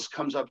journalist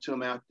comes up to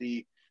him at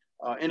the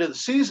end of the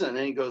season,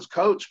 and he goes,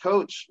 Coach,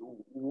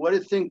 what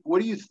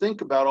do you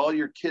think about all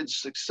your kids'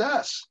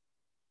 success?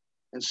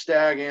 And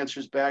Stag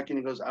answers back, and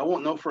he goes, I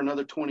won't know for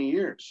another 20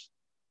 years.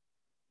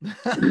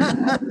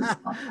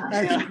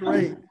 That's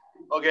great.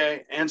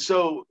 Okay, and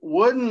so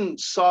Wooden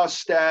saw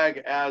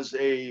Stag as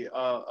a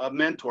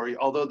mentor,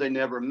 although they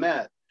never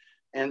met.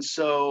 And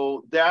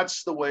so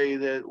that's the way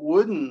that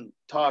Wooden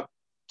talked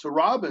to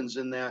Robbins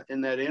in that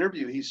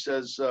interview. He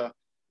says,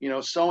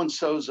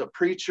 so-and-so's a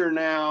preacher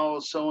now,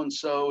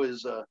 so-and-so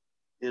is a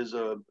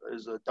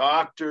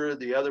doctor,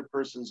 the other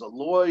person's a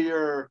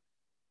lawyer,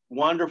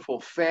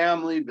 wonderful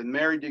family, been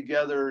married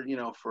together,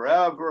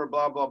 forever,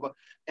 blah, blah, blah.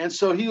 And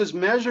so he was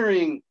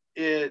measuring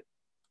it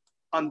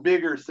on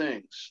bigger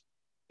things.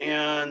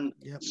 And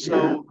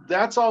so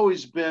that's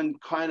always been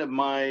kind of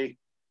my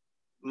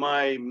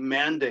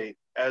mandate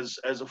as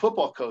a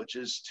football coach,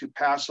 is to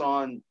pass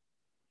on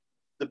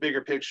the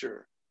bigger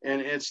picture.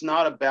 And it's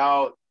not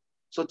about,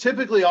 so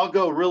typically I'll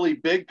go really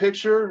big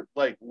picture,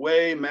 like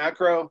way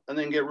macro, and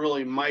then get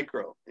really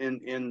micro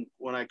in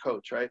when I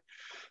coach, right?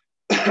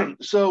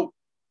 So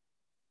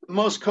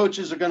most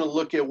coaches are going to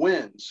look at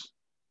wins,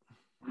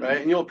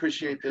 right? And you'll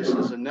appreciate this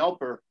as a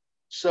Nelper.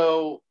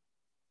 So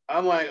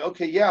I'm like,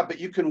 okay, yeah, but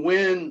you can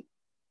win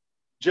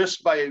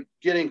just by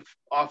getting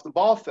off the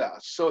ball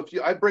fast. So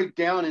I break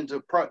down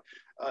into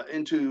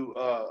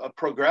a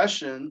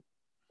progression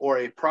or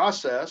a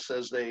process,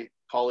 as they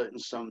call it in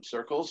some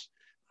circles,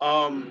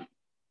 I'm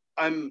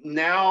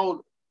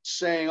now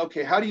saying,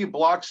 okay, how do you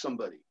block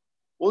somebody?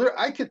 Well,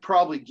 I could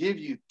probably give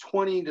you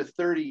 20 to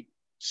 30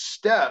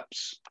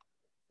 steps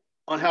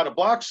on how to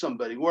block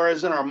somebody.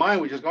 Whereas in our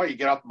mind, we just go, you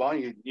get off the ball,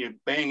 you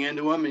bang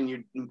into them, and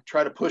you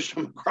try to push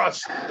them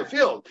across the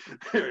field.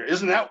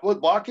 Isn't that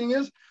what blocking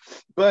is?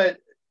 But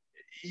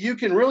you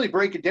can really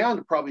break it down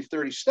to probably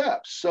 30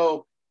 steps.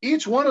 So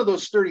each one of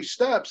those 30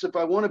 steps, if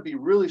I want to be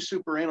really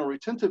super anal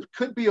retentive,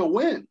 could be a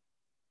win.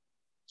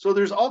 So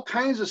there's all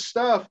kinds of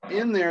stuff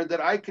in there that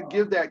I could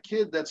give that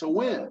kid that's a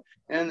win.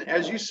 And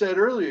as you said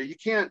earlier, you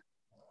can't,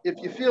 if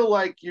you feel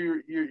like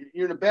you're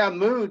in a bad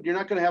mood, you're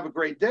not going to have a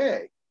great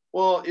day.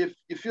 Well, if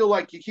you feel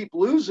like you keep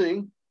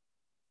losing,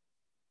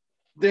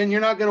 then you're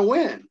not going to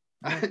win,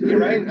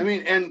 right? I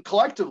mean, and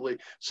collectively.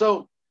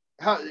 So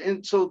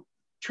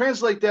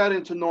translate that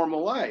into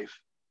normal life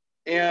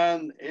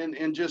and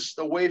just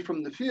away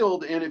from the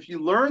field. And if you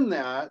learn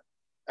that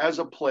as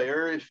a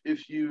player,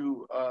 if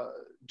you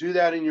do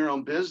that in your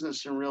own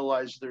business and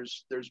realize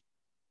there's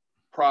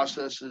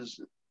processes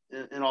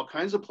in all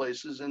kinds of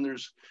places,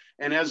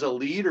 and as a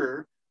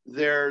leader,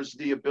 there's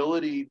the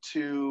ability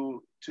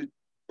to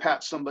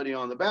pat somebody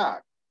on the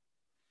back,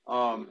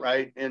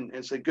 right?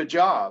 And say, good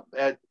job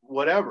at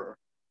whatever.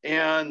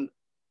 And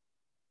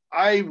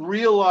I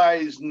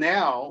realize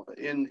now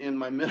in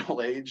my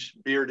middle age,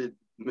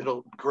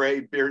 gray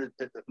bearded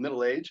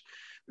middle age,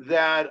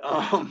 that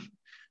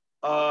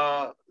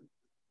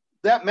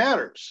that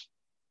matters,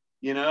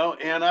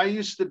 and I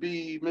used to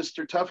be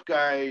Mr. Tough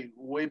Guy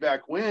way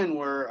back when,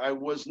 where I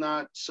was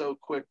not so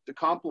quick to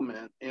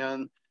compliment,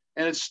 and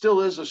it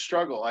still is a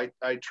struggle.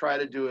 I try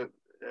to do it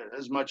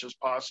as much as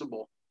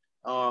possible,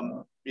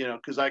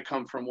 because I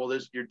come from,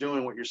 you're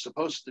doing what you're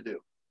supposed to do.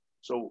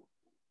 So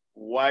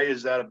why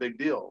is that a big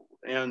deal?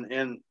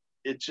 And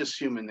it's just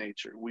human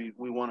nature. We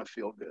want to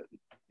feel good,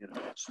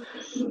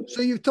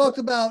 So you've talked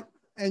about,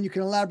 and you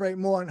can elaborate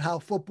more on how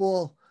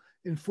football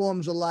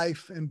informs a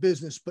life and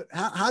business, but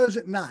how does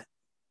it not?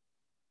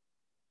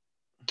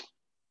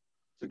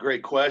 It's a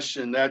great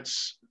question.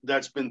 That's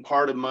been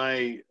part of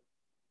my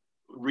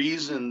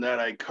reason that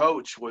I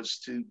coach, was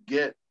to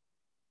get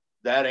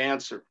that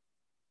answer.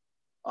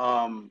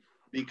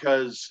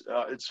 Because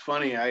it's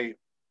funny,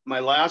 my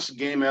last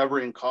game ever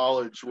in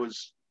college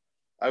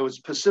I was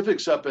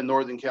Pacific's up in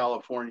Northern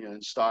California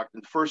in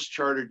Stockton, first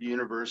chartered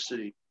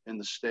university in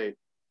the state.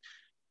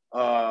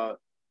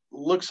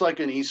 Looks like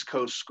an East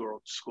Coast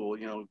school,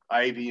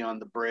 ivy on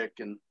the brick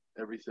and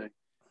everything.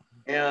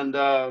 And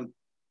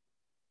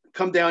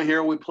come down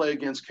here, we play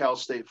against Cal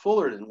State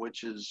Fullerton,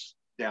 which is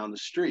down the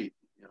street,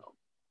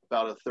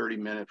 about a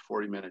 30-minute,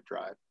 40-minute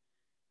drive.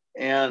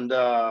 And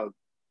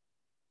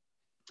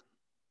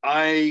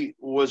I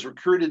was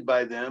recruited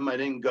by them. I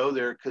didn't go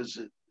there because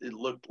it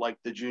looked like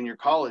the junior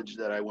college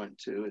that I went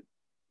to. It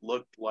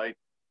looked like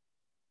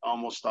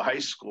almost a high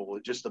school,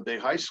 just a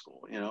big high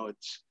school.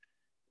 It's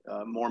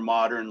more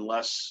modern,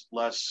 less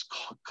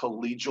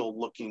collegial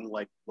looking,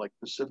 like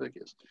Pacific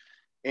is.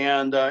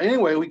 And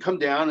anyway, we come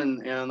down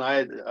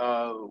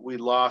and we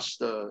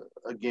lost a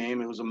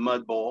game. It was a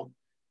mud bowl,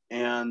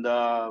 and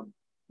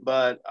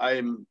but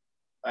I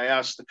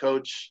asked the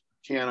coach,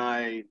 can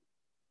I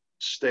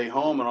stay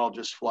home and I'll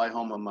just fly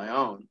home on my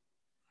own?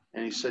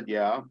 And he said,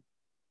 yeah,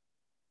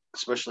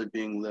 especially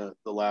being the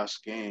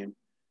last game.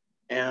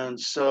 And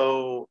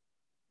so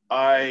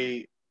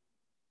I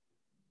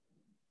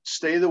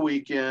stay the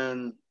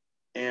weekend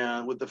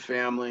and with the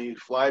family,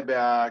 fly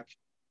back,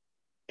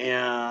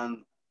 and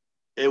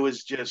it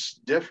was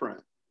just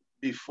different.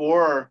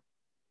 Before,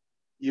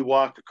 you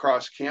walk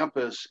across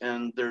campus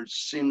and there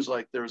seems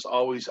like there's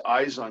always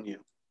eyes on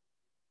you.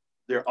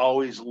 They're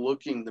always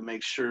looking to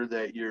make sure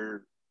that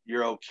you're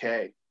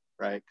okay,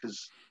 right?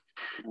 Because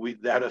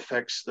that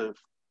affects the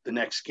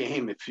next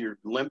game if you're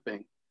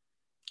limping.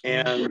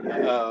 And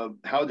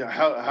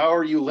how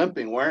are you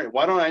limping?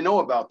 Why don't I know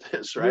about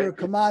this, right? You're a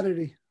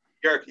commodity.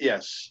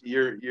 Yes,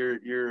 you're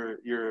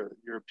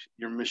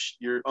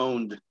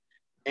owned.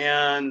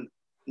 And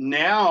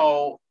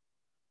now,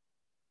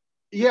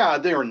 yeah,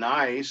 they were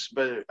nice,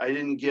 but I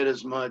didn't get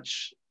as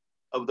much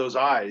of those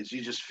eyes.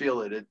 You just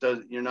feel it.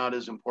 You're not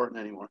as important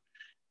anymore.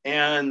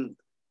 And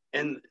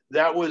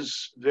that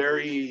was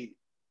very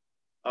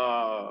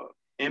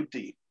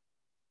empty.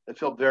 It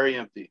felt very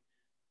empty.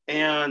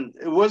 And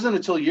it wasn't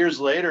until years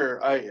later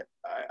I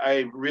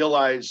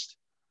realized,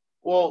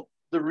 well,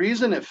 the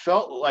reason it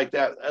felt like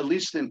that, at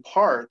least in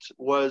part,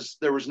 was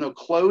there was no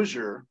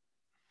closure.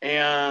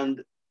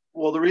 And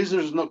well, the reason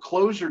there's no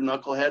closure,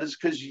 knucklehead, is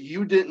because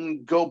you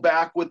didn't go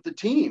back with the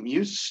team.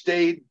 You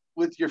stayed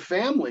with your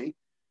family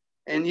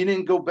and you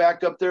didn't go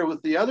back up there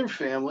with the other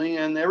family.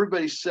 And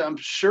everybody, I'm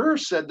sure,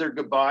 said their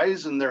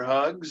goodbyes and their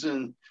hugs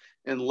and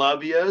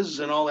love yous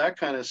and all that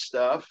kind of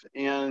stuff.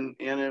 And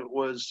it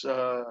was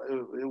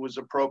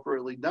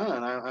appropriately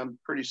done. I'm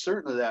pretty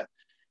certain of that.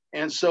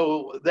 And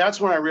so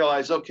that's when I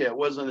realized, okay, it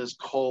wasn't as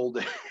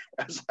cold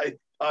as I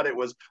thought it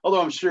was,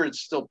 although I'm sure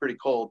it's still pretty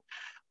cold.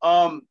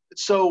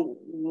 So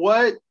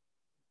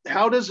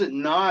how does it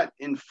not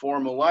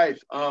inform a life?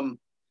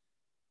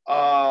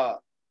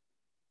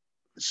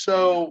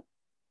 So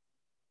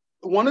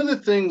one of the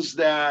things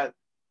that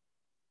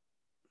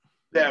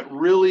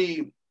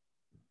really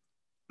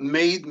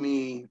made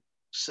me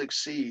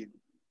succeed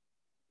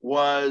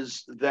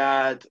was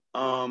that,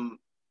 I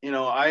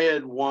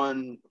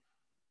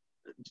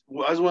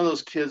was one of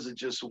those kids that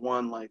just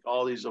won like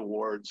all these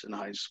awards in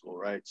high school,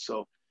 right?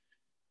 So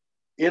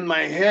in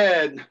my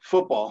head,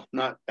 football,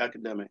 not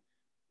academic,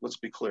 let's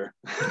be clear.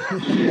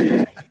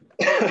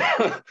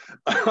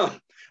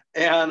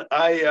 And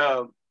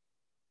I,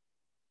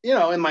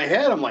 in my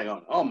head, I'm like,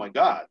 oh my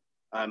God,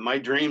 my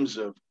dreams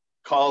of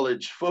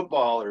college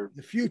football are.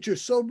 The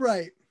future's so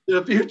bright.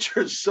 The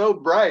future's so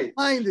bright.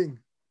 Blinding.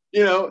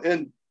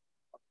 And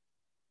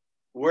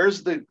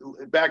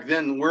back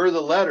then, where are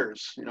the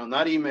letters?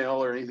 Not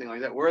email or anything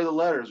like that. Where are the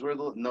letters?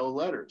 No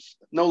letters?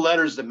 No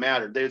letters that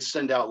mattered. They'd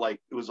send out it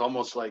was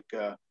almost like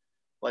a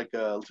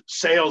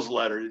sales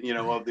letter, of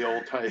the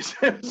old times.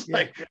 It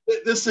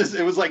was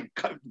it was like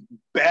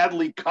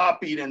badly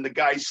copied and the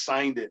guy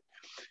signed it,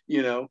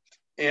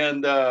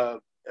 and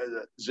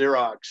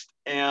Xeroxed.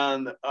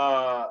 And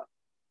I'm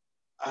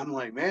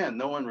like, man,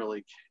 no one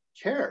really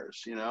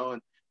cares,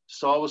 and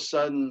so all of a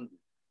sudden,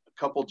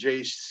 couple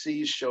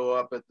JCs show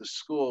up at the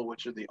school,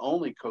 which are the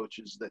only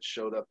coaches that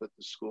showed up at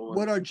the school.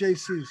 What are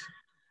JCs?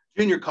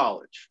 Junior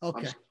college.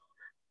 Okay.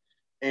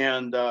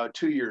 And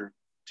two-year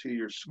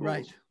schools.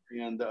 Right.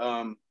 And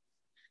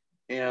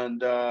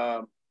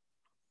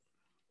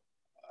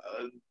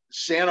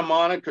Santa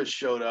Monica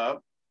showed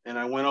up, and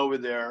I went over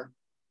there.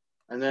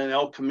 And then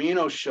El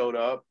Camino showed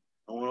up.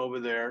 I went over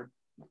there.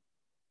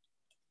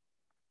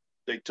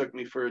 They took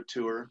me for a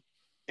tour.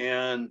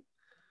 And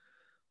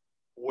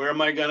where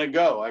am I going to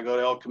go? I go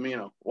to El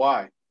Camino.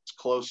 Why? It's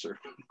closer.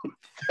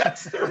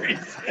 That's the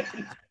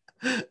reason.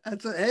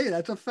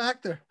 That's a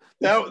factor.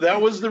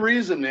 That was the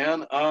reason,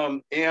 man.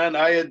 And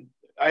I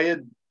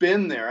had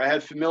been there. I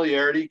had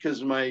familiarity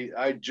because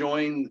I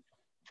joined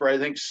for, I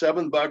think,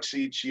 $7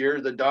 each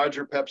year, the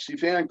Dodger Pepsi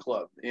fan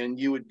club. And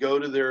you would go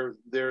to their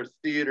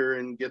theater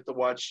and get to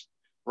watch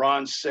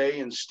Ron Say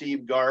and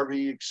Steve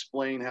Garvey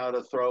explain how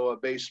to throw a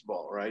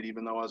baseball, right?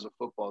 Even though I was a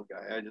football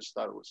guy, I just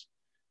thought it was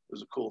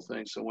a cool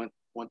thing. So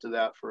went to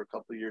that for a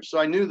couple of years. So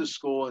I knew the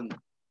school. And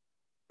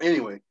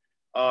anyway,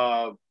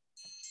 I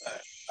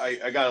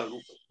got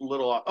a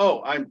little,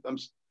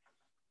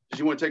 did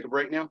you want to take a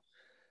break now?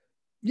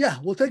 Yeah,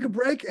 we'll take a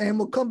break and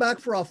we'll come back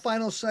for our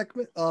final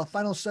segment.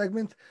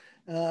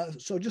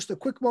 So just a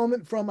quick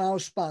moment from our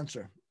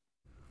sponsor.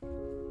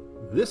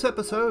 This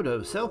episode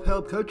of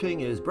Self-Help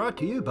Coaching is brought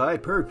to you by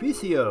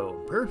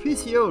Perficio.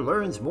 Perficio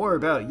learns more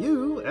about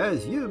you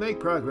as you make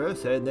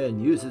progress and then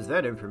uses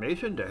that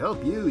information to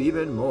help you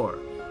even more.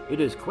 It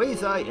is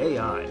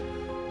quasi-AI.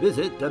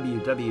 Visit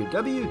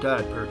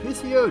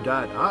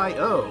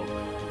www.perficio.io.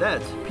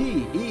 That's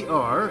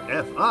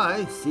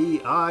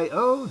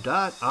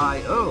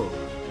PERFICIO.io,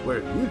 where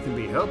you can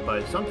be helped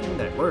by something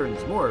that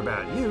learns more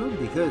about you,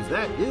 because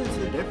that is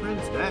the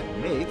difference that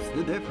makes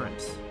the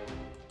difference.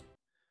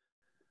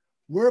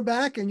 We're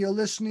back and you're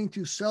listening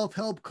to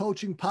Self-Help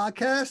Coaching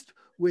Podcast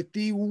with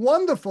the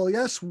wonderful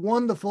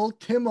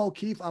Tim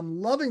O'Keefe. I'm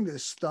loving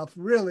this stuff,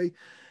 really.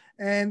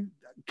 and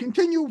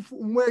continue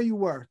from where you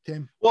were,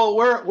 Tim. Well,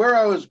 where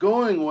I was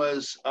going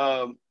was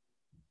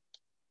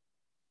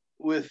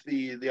with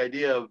the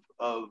idea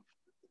of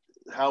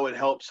how it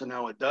helps and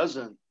how it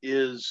doesn't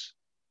is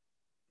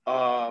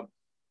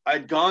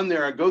I'd gone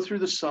there. I go through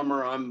the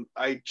summer.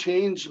 I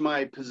changed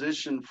my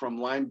position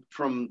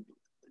from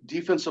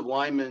defensive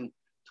lineman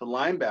to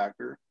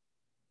linebacker,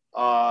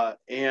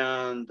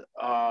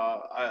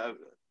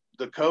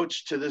 the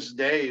coach to this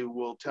day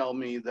will tell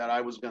me that I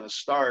was going to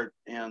start,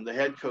 and the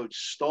head coach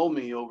stole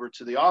me over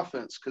to the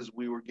offense because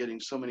we were getting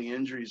so many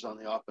injuries on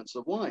the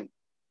offensive line.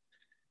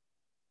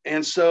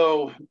 And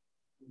so,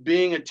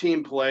 being a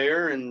team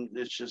player, and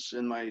it's just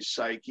in my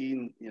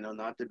psyche,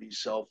 not to be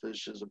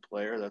selfish as a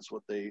player. That's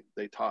what they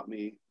taught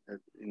me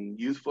in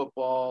youth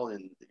football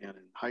and in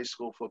high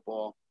school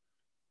football.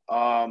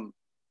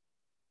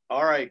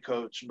 All right,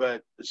 coach,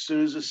 but as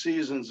soon as the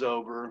season's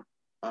over,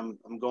 I'm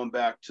going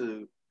back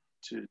to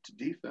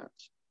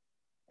defense.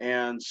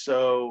 And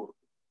so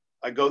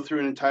I go through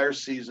an entire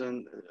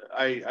season.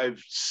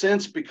 I've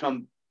since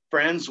become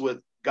friends with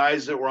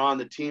guys that were on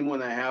the team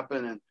when that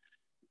happened, and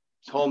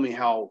told me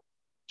how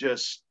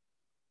just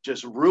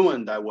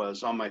ruined I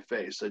was on my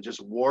face. I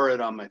just wore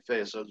it on my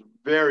face. I was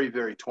very,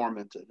 very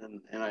tormented,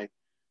 and I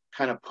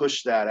kind of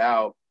pushed that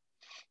out.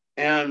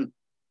 And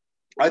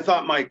I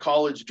thought my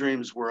college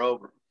dreams were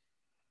over,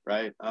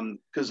 right?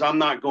 Because I'm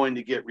not going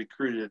to get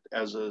recruited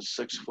as a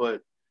 6'1"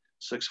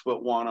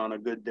 on a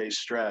good day,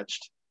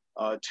 stretched,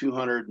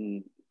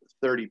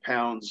 230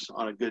 pounds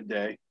on a good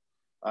day.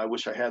 I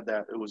wish I had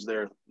that. It was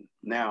there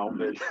now,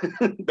 but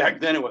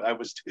back then I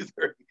was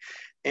 230,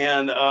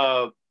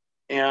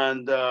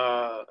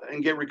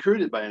 and get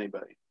recruited by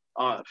anybody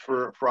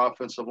for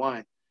offensive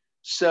line.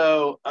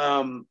 So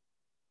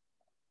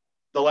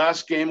the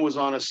last game was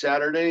on a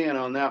Saturday, and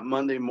on that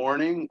Monday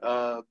morning,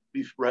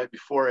 right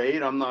before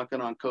 8, I'm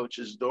knocking on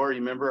Coach's door.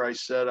 Remember, I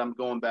said I'm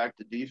going back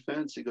to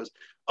defense. He goes,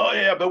 "Oh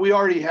yeah, but we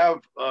already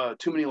have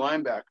too many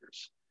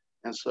linebackers."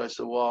 And so I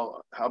said,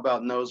 "Well, how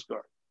about nose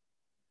guard?"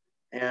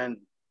 And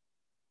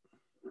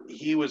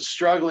he was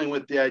struggling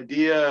with the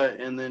idea,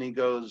 and then he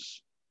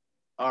goes,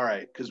 "All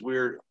right," because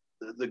we're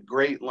the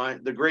great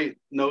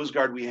nose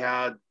guard we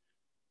had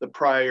the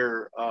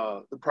prior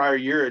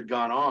year had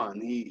gone on.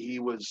 He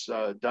was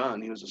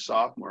done. He was a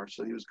sophomore,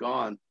 so he was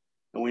gone,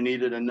 and we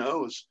needed a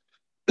nose.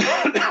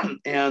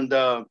 and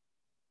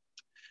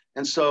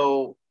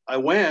so I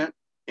went,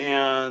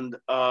 and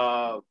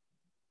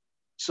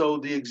so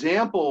the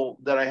example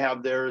that I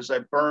have there is I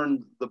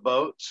burned the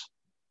boats.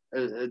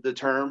 The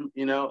term,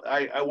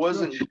 I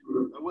wasn't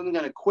going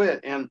to quit,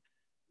 and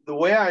the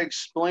way I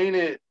explain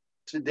it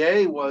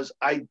today was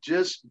I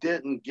just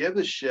didn't give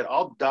a shit.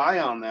 I'll die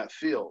on that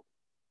field.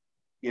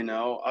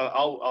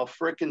 I'll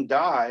fricking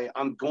die.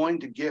 I'm going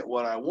to get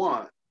what I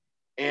want.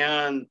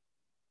 And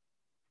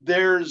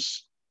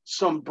there's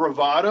some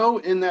bravado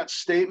in that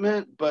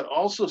statement, but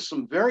also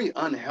some very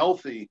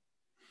unhealthy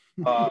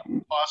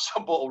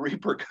possible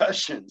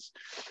repercussions.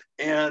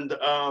 And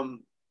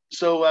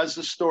so as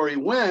the story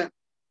went,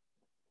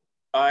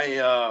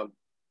 I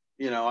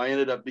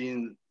ended up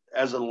being,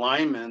 as a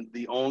lineman,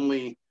 the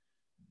only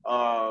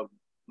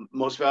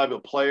most valuable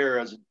player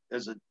as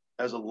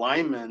a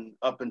lineman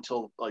up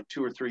until like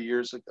 2 or 3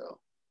 years ago,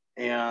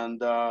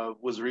 and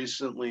was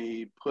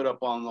recently put up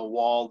on the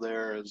wall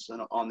there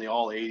on the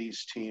all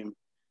 80s team.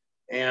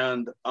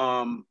 And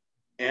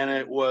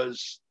it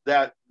was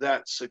that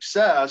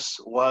success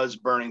was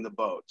burning the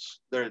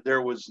boats.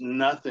 There was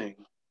nothing.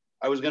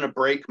 I was going to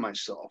break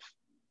myself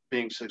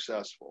being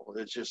successful.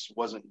 It just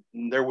wasn't,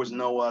 there was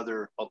no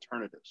other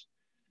alternatives.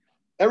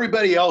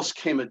 Everybody else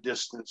came a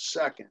distant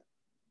second.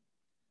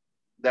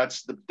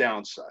 That's the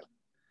downside.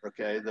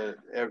 Okay.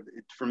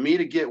 For me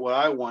to get what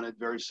I wanted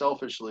very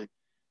selfishly,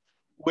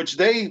 which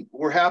they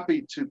were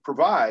happy to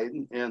provide,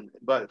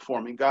 but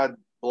for me, God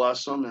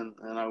bless them.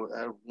 And I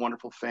had a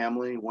wonderful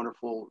family,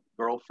 wonderful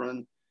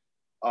girlfriend.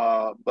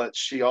 But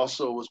she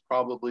also was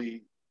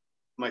probably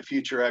my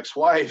future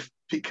ex-wife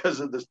because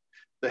of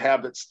the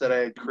habits that I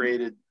had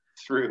created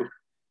through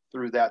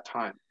that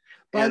time.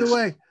 By the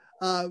way,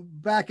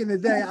 back in the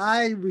day,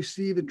 I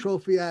received a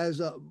trophy as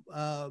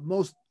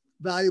most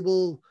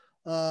valuable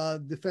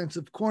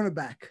defensive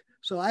cornerback.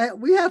 So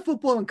we have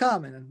football in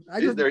common.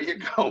 There you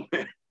go,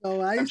 man.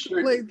 So I used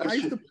to play.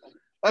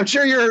 I'm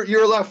sure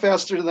you're a lot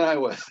faster than I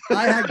was.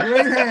 I had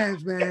great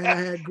hands, man. I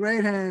had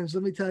great hands.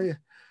 Let me tell you.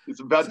 It's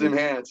about them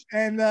hands.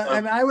 And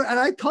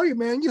I tell you,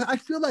 man, I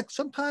feel like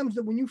sometimes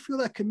that when you feel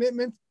that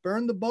commitment,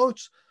 burn the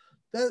boats,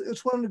 that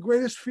it's one of the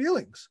greatest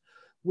feelings,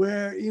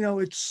 where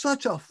it's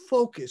such a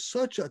focus,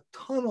 such a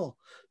tunnel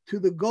to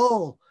the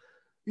goal,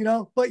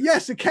 but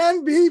yes, it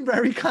can be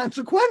very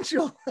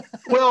consequential.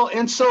 Well,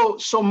 and so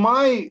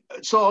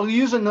I'll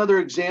use another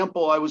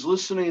example. I was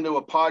listening to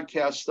a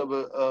podcast of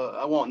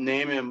I won't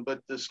name him,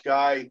 but this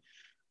guy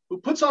who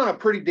puts on a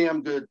pretty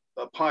damn good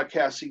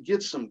podcast. He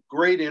gets some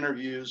great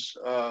interviews.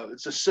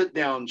 It's a sit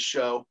down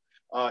show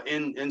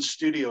in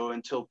studio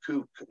until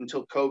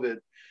COVID.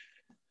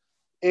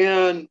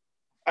 And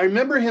I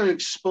remember him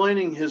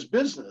explaining his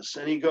business,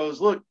 and he goes,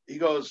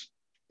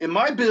 in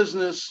my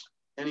business,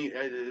 and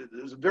it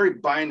was a very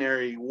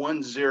binary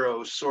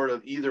 1-0 sort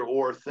of either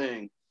or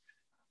thing.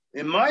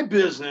 In my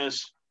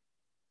business,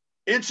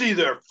 it's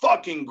either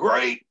fucking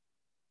great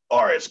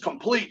or it's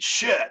complete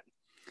shit.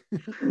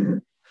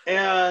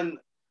 And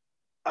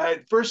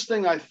first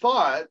thing I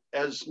thought,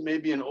 as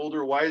maybe an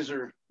older,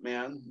 wiser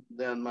man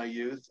than my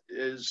youth,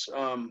 is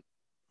I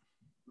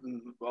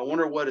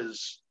wonder what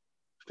his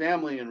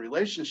family and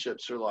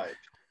relationships are like.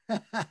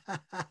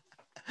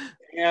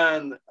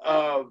 And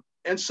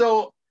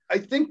so I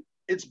think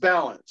it's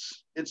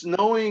balance. It's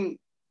knowing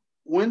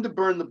when to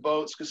burn the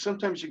boats, because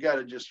sometimes you got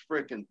to just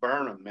freaking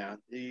burn them, man.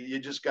 You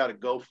just got to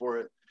go for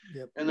it.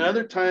 Yep. And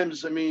other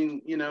times, I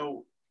mean, you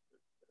know,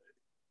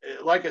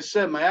 like I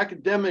said, my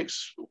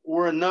academics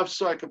were enough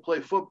so I could play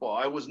football.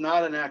 I was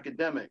not an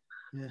academic.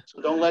 Yeah.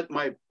 So don't let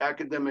my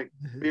academic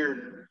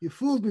beard. You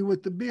fooled me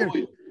with the beard.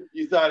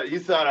 You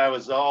thought I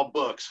was all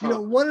books, huh? You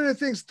know, one of the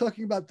things,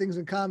 talking about things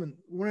in common,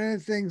 one of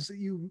the things that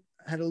you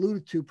had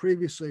alluded to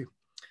previously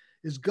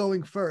is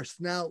going first.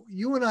 Now,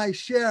 you and I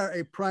share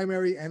a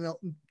primary and a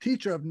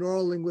teacher of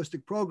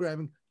neuro-linguistic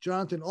programming,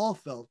 Jonathan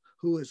Alfeld,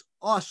 who is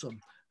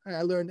awesome.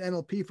 I learned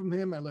NLP from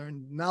him. I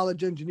learned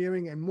knowledge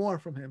engineering and more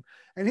from him.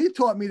 And he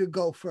taught me to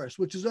go first,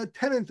 which is a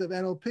tenet of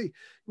NLP. You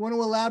want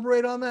to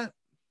elaborate on that?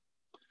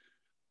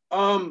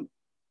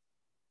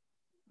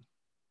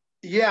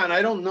 Yeah, and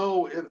I don't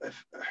know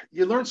if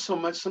you learn so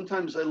much.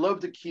 Sometimes I love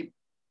to keep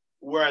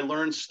where I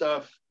learn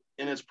stuff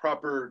in its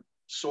proper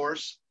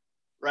source,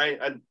 right?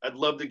 I'd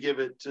love to give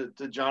it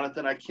to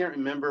Jonathan. I can't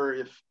remember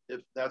if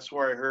that's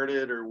where I heard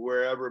it or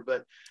wherever,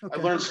 but okay.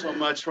 I learned so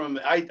much from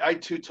it. I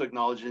too took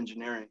knowledge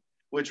engineering,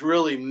 which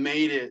really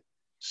made it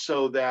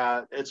so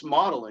that it's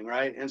modeling,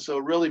 right? And so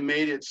it really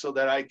made it so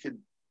that I could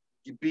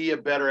be a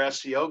better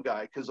SEO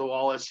guy, because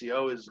all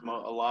SEO is, a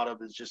lot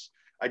of is just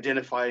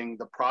identifying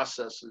the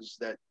processes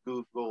that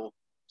Google,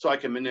 so I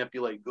can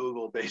manipulate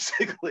Google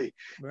basically.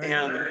 Right.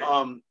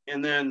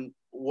 And then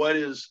what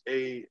is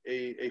a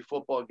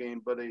football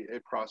game, but a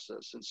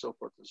process, and so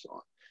forth and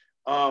so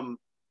on.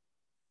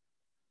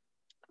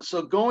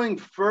 So going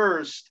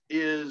first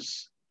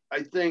is,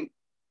 I think,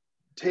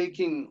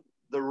 taking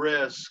the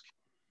risk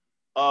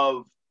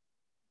of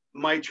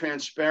my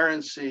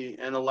transparency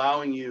and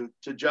allowing you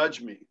to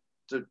judge me,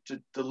 to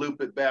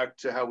loop it back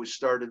to how we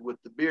started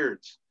with the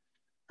beards.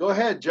 Go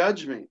ahead,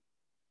 judge me,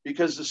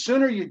 because the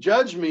sooner you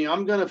judge me,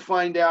 I'm going to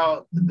find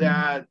out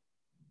that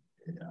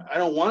I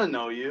don't want to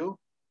know you,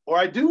 or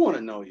I do want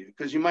to know you,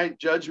 because you might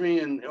judge me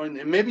and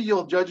maybe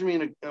you'll judge me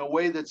in a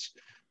way that's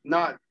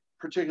not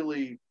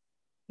particularly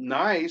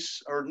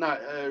nice, or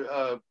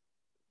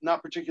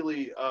not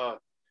particularly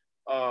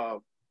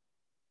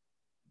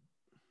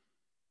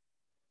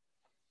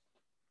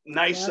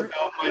nice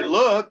about my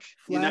look,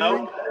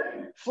 flattering.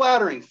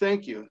 Flattering.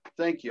 Thank you.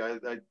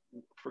 I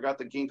forgot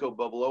the ginkgo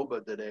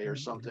biloba today or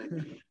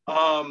something.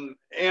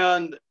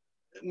 And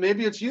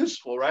maybe it's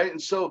useful, right?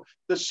 And so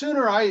the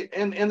sooner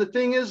and the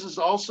thing is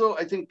also,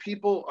 I think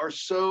people are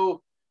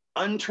so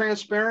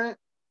untransparent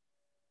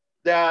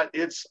that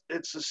it's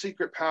a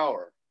secret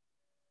power.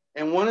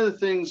 And one of the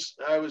things,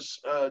 I was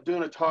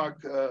doing a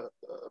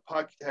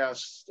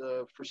podcast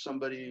for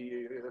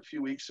somebody a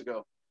few weeks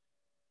ago,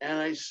 and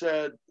I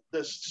said, the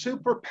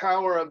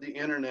superpower of the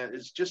internet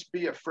is just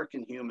be a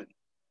freaking human.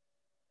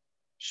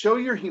 Show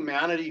your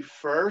humanity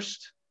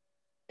first,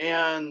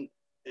 and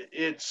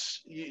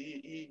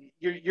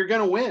you're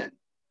going to win.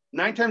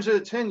 9 times out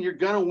of 10, you're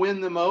going to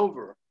win them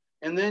over.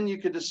 And then you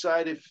could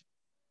decide if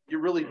you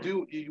really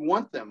you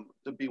want them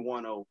to be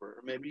won over.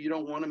 Maybe you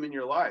don't want them in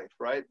your life,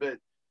 right? But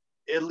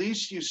at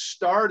least you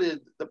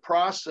started the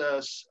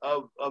process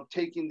of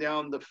taking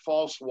down the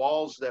false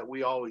walls that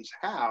we always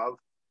have,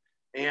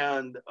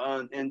 and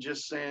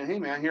just saying, hey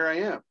man, here I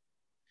am.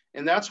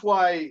 And that's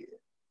why,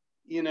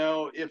 you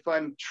know, if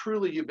I'm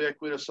truly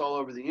ubiquitous all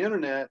over the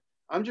internet,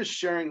 I'm just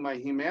sharing my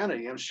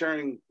humanity. I'm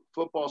sharing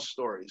football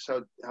stories,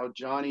 how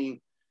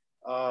Johnny,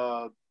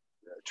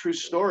 true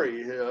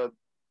story,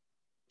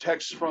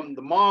 text from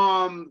the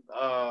mom,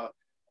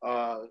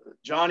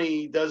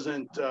 Johnny was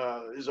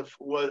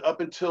up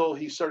until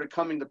he started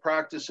coming to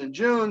practice in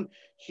June,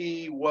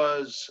 he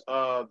was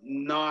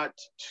not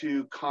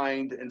too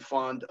kind and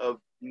fond of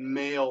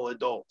male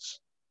adults.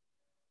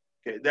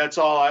 Okay, that's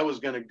all I was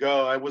going to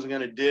go. I wasn't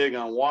going to dig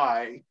on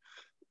why.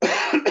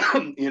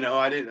 You know,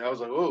 I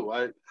was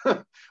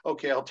like,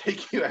 okay, I'll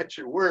take you at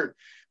your word.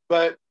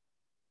 But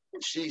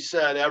she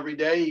said every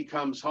day he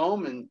comes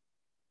home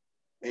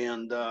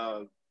and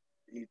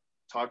he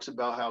talks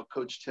about how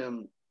Coach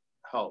Tim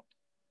helped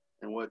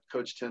and what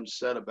Coach Tim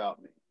said about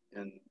me.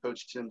 And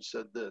Coach Tim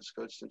said this,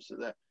 Coach Tim said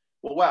that.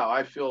 Well, wow,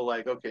 I feel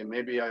like, okay,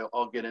 maybe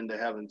I'll get into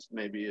heaven,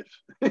 maybe if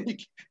you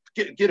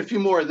get a few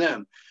more of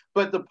them.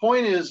 But the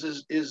point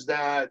is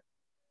that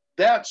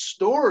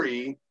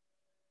story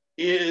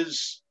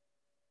is,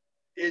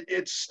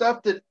 it's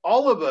stuff that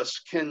all of us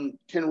can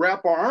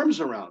wrap our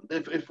arms around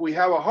if we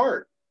have a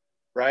heart,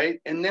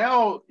 right? And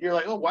now you're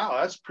like, oh,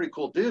 wow, that's a pretty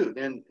cool dude.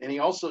 And he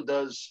also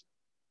does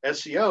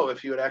SEO,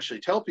 if you would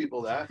actually tell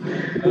people that.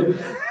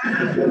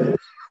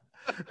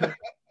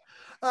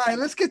 All right,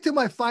 let's get to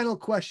my final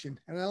question.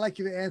 And I'd like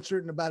you to answer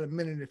it in about a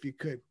minute if you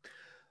could.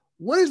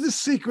 What is the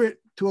secret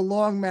to a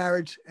long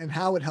marriage and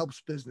how it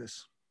helps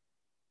business?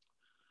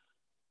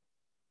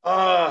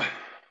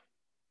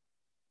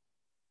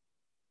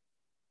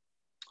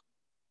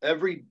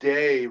 Every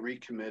day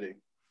recommitting.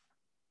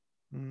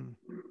 Mm.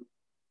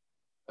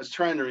 I was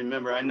trying to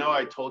remember. I know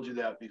I told you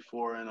that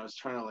before, and I was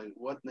trying to like,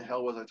 what in the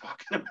hell was I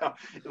talking about?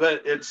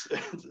 But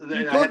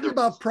You're talking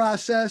about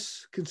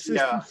process,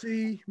 consistency,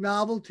 yeah.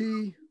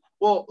 novelty.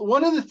 Well,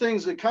 one of the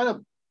things that kind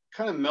of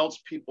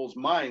melts people's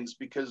minds,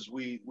 because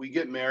we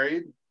get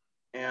married,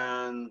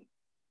 and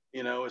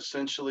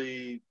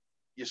essentially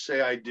you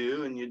say I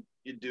do, and you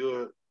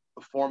do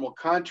a formal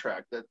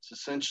contract. That's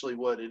essentially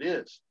what it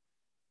is.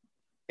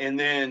 And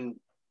then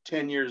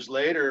 10 years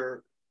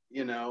later,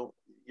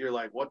 you're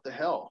like, what the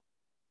hell?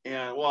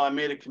 And well, I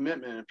made a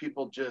commitment, and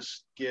people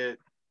just they're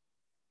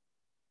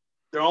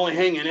only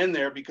hanging in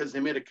there because they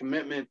made a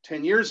commitment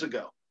 10 years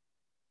ago.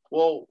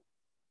 Well,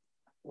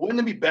 wouldn't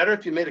it be better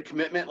if you made a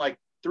commitment like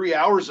 3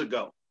 hours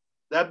ago?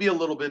 That'd be a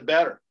little bit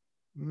better.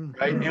 Mm-hmm.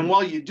 Right. And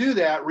while you do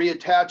that,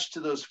 reattach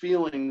to those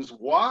feelings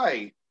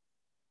why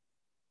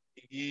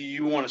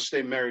you want to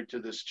stay married to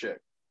this chick.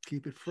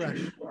 Keep it fresh.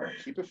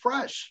 Keep it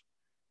fresh.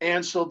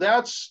 And so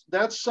that's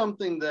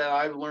something that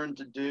I've learned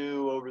to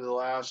do over the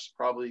last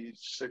probably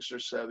 6 or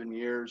 7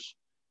 years.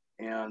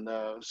 And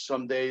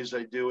some days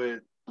I do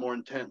it more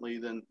intently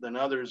than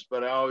others,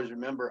 but I always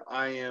remember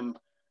I am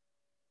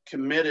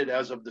committed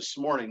as of this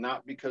morning,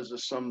 not because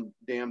of some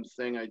damn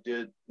thing I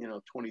did,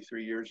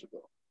 23 years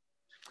ago.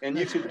 And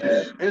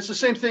and it's the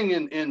same thing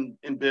in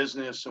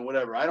business and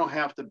whatever. I don't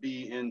have to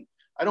be in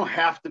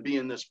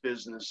this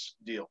business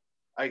deal.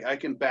 I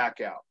can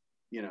back out,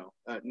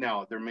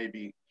 now there may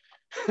be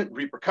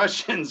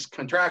repercussions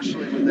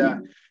contractually with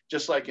that,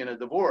 just like in a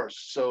divorce.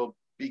 So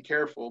be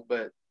careful,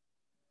 but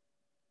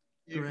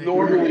you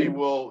normally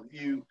will,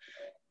 you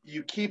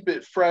keep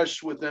it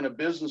fresh within a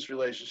business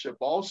relationship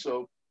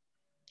also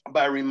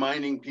by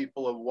reminding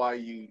people of why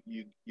you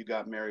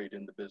got married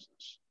in the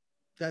business.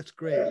 That's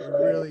great. It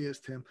really is,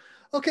 Tim.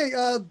 Okay.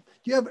 Do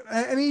you have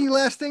any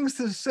last things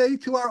to say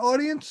to our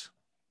audience?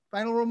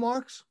 Final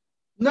remarks?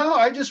 No,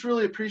 I just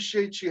really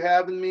appreciate you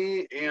having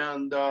me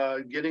and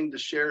getting to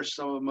share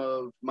some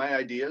of my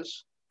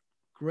ideas.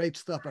 Great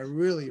stuff. I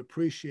really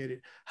appreciate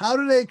it. How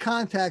do they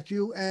contact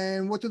you,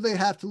 and what do they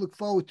have to look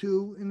forward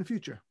to in the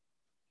future?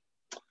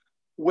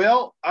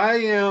 Well,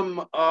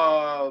 I'm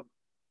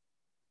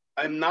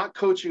not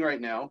coaching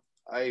right now.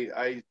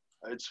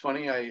 It's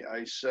funny.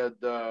 I said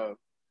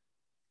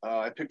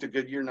I picked a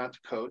good year not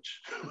to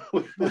coach.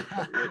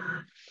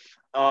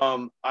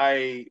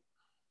 I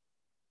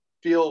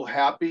feel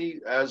happy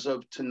as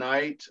of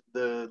tonight.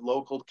 The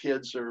local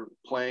kids are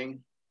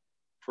playing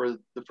for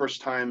the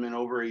first time in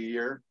over a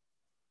year,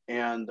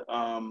 and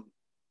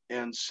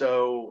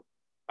so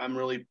I'm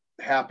really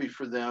happy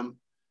for them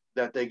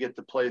that they get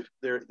to play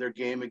their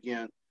game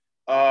again.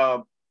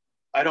 I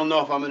don't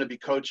know if I'm going to be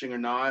coaching or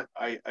not.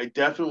 I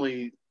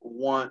definitely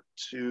want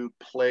to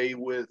play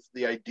with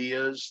the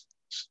ideas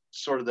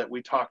sort of that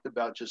we talked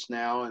about just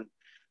now, and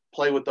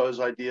play with those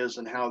ideas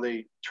and how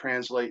they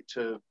translate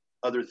to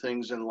other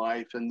things in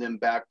life, and then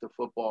back to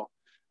football.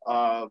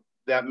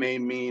 That may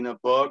mean a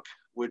book,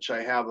 which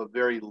I have a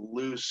very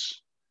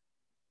loose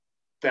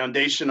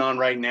foundation on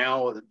right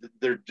now.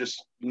 They're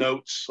just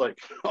notes like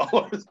all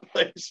over the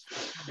place.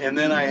 And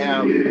then I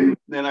have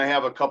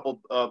a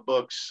couple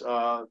books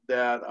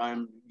that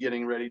I'm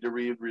getting ready to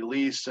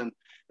release. And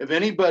if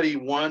anybody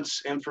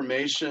wants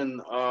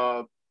information,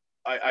 I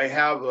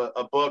have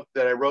a book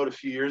that I wrote a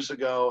few years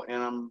ago,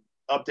 and I'm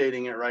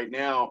updating it right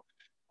now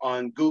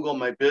on Google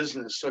My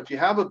Business. So if you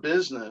have a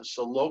business,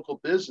 a local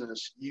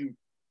business,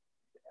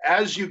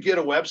 as you get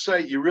a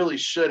website, you really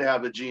should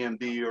have a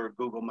GMB or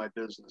Google My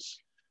Business.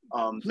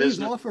 Please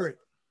offer it.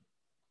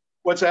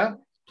 What's that?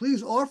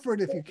 Please offer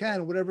it if you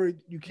can, whatever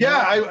you can. Yeah,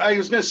 I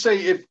was going to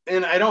say,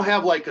 and I don't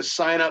have like a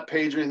sign up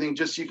page or anything,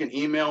 just you can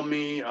email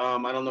me.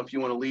 I don't know if you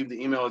want to leave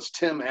the email. It's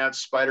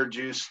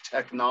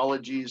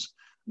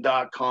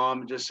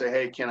tim@spiderjuicetechnologies.com. Just say,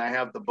 hey, can I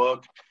have the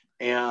book?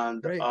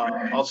 And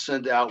I'll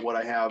send out what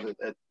I have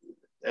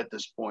at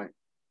this point.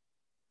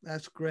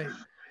 That's great.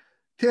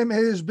 Tim,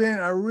 it has been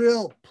a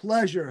real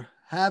pleasure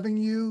having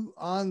you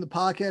on the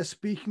podcast,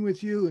 speaking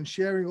with you and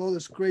sharing all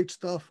this great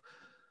stuff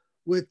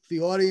with the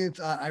audience.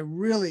 I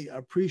really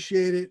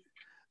appreciate it.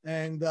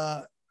 And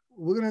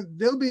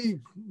there'll be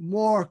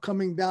more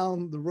coming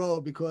down the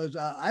road, because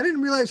I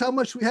didn't realize how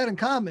much we had in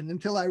common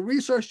until I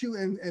researched you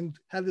and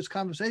had this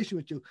conversation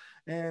with you.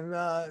 And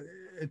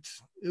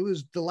it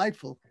was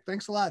delightful.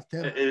 Thanks a lot,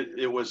 Tim.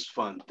 It was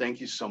fun.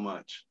 Thank you so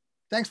much.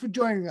 Thanks for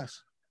joining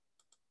us.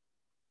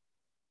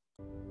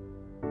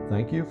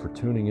 Thank you for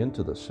tuning in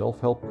to the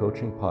Self-Help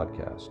Coaching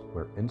Podcast,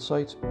 where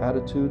insights,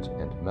 attitudes,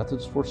 and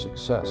methods for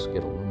success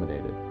get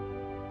illuminated.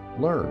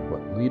 Learn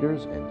what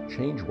leaders and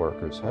change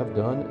workers have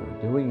done and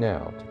are doing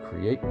now to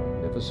create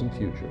magnificent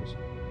futures.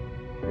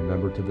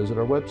 Remember to visit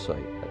our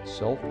website at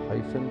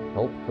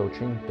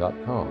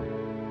self-helpcoaching.com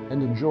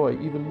and enjoy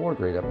even more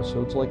great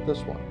episodes like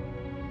this one.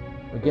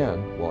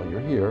 Again, while you're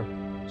here,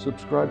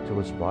 subscribe to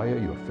us via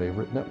your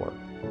favorite network.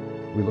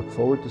 We look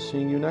forward to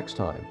seeing you next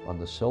time on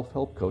the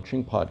Self-Help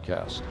Coaching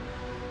Podcast.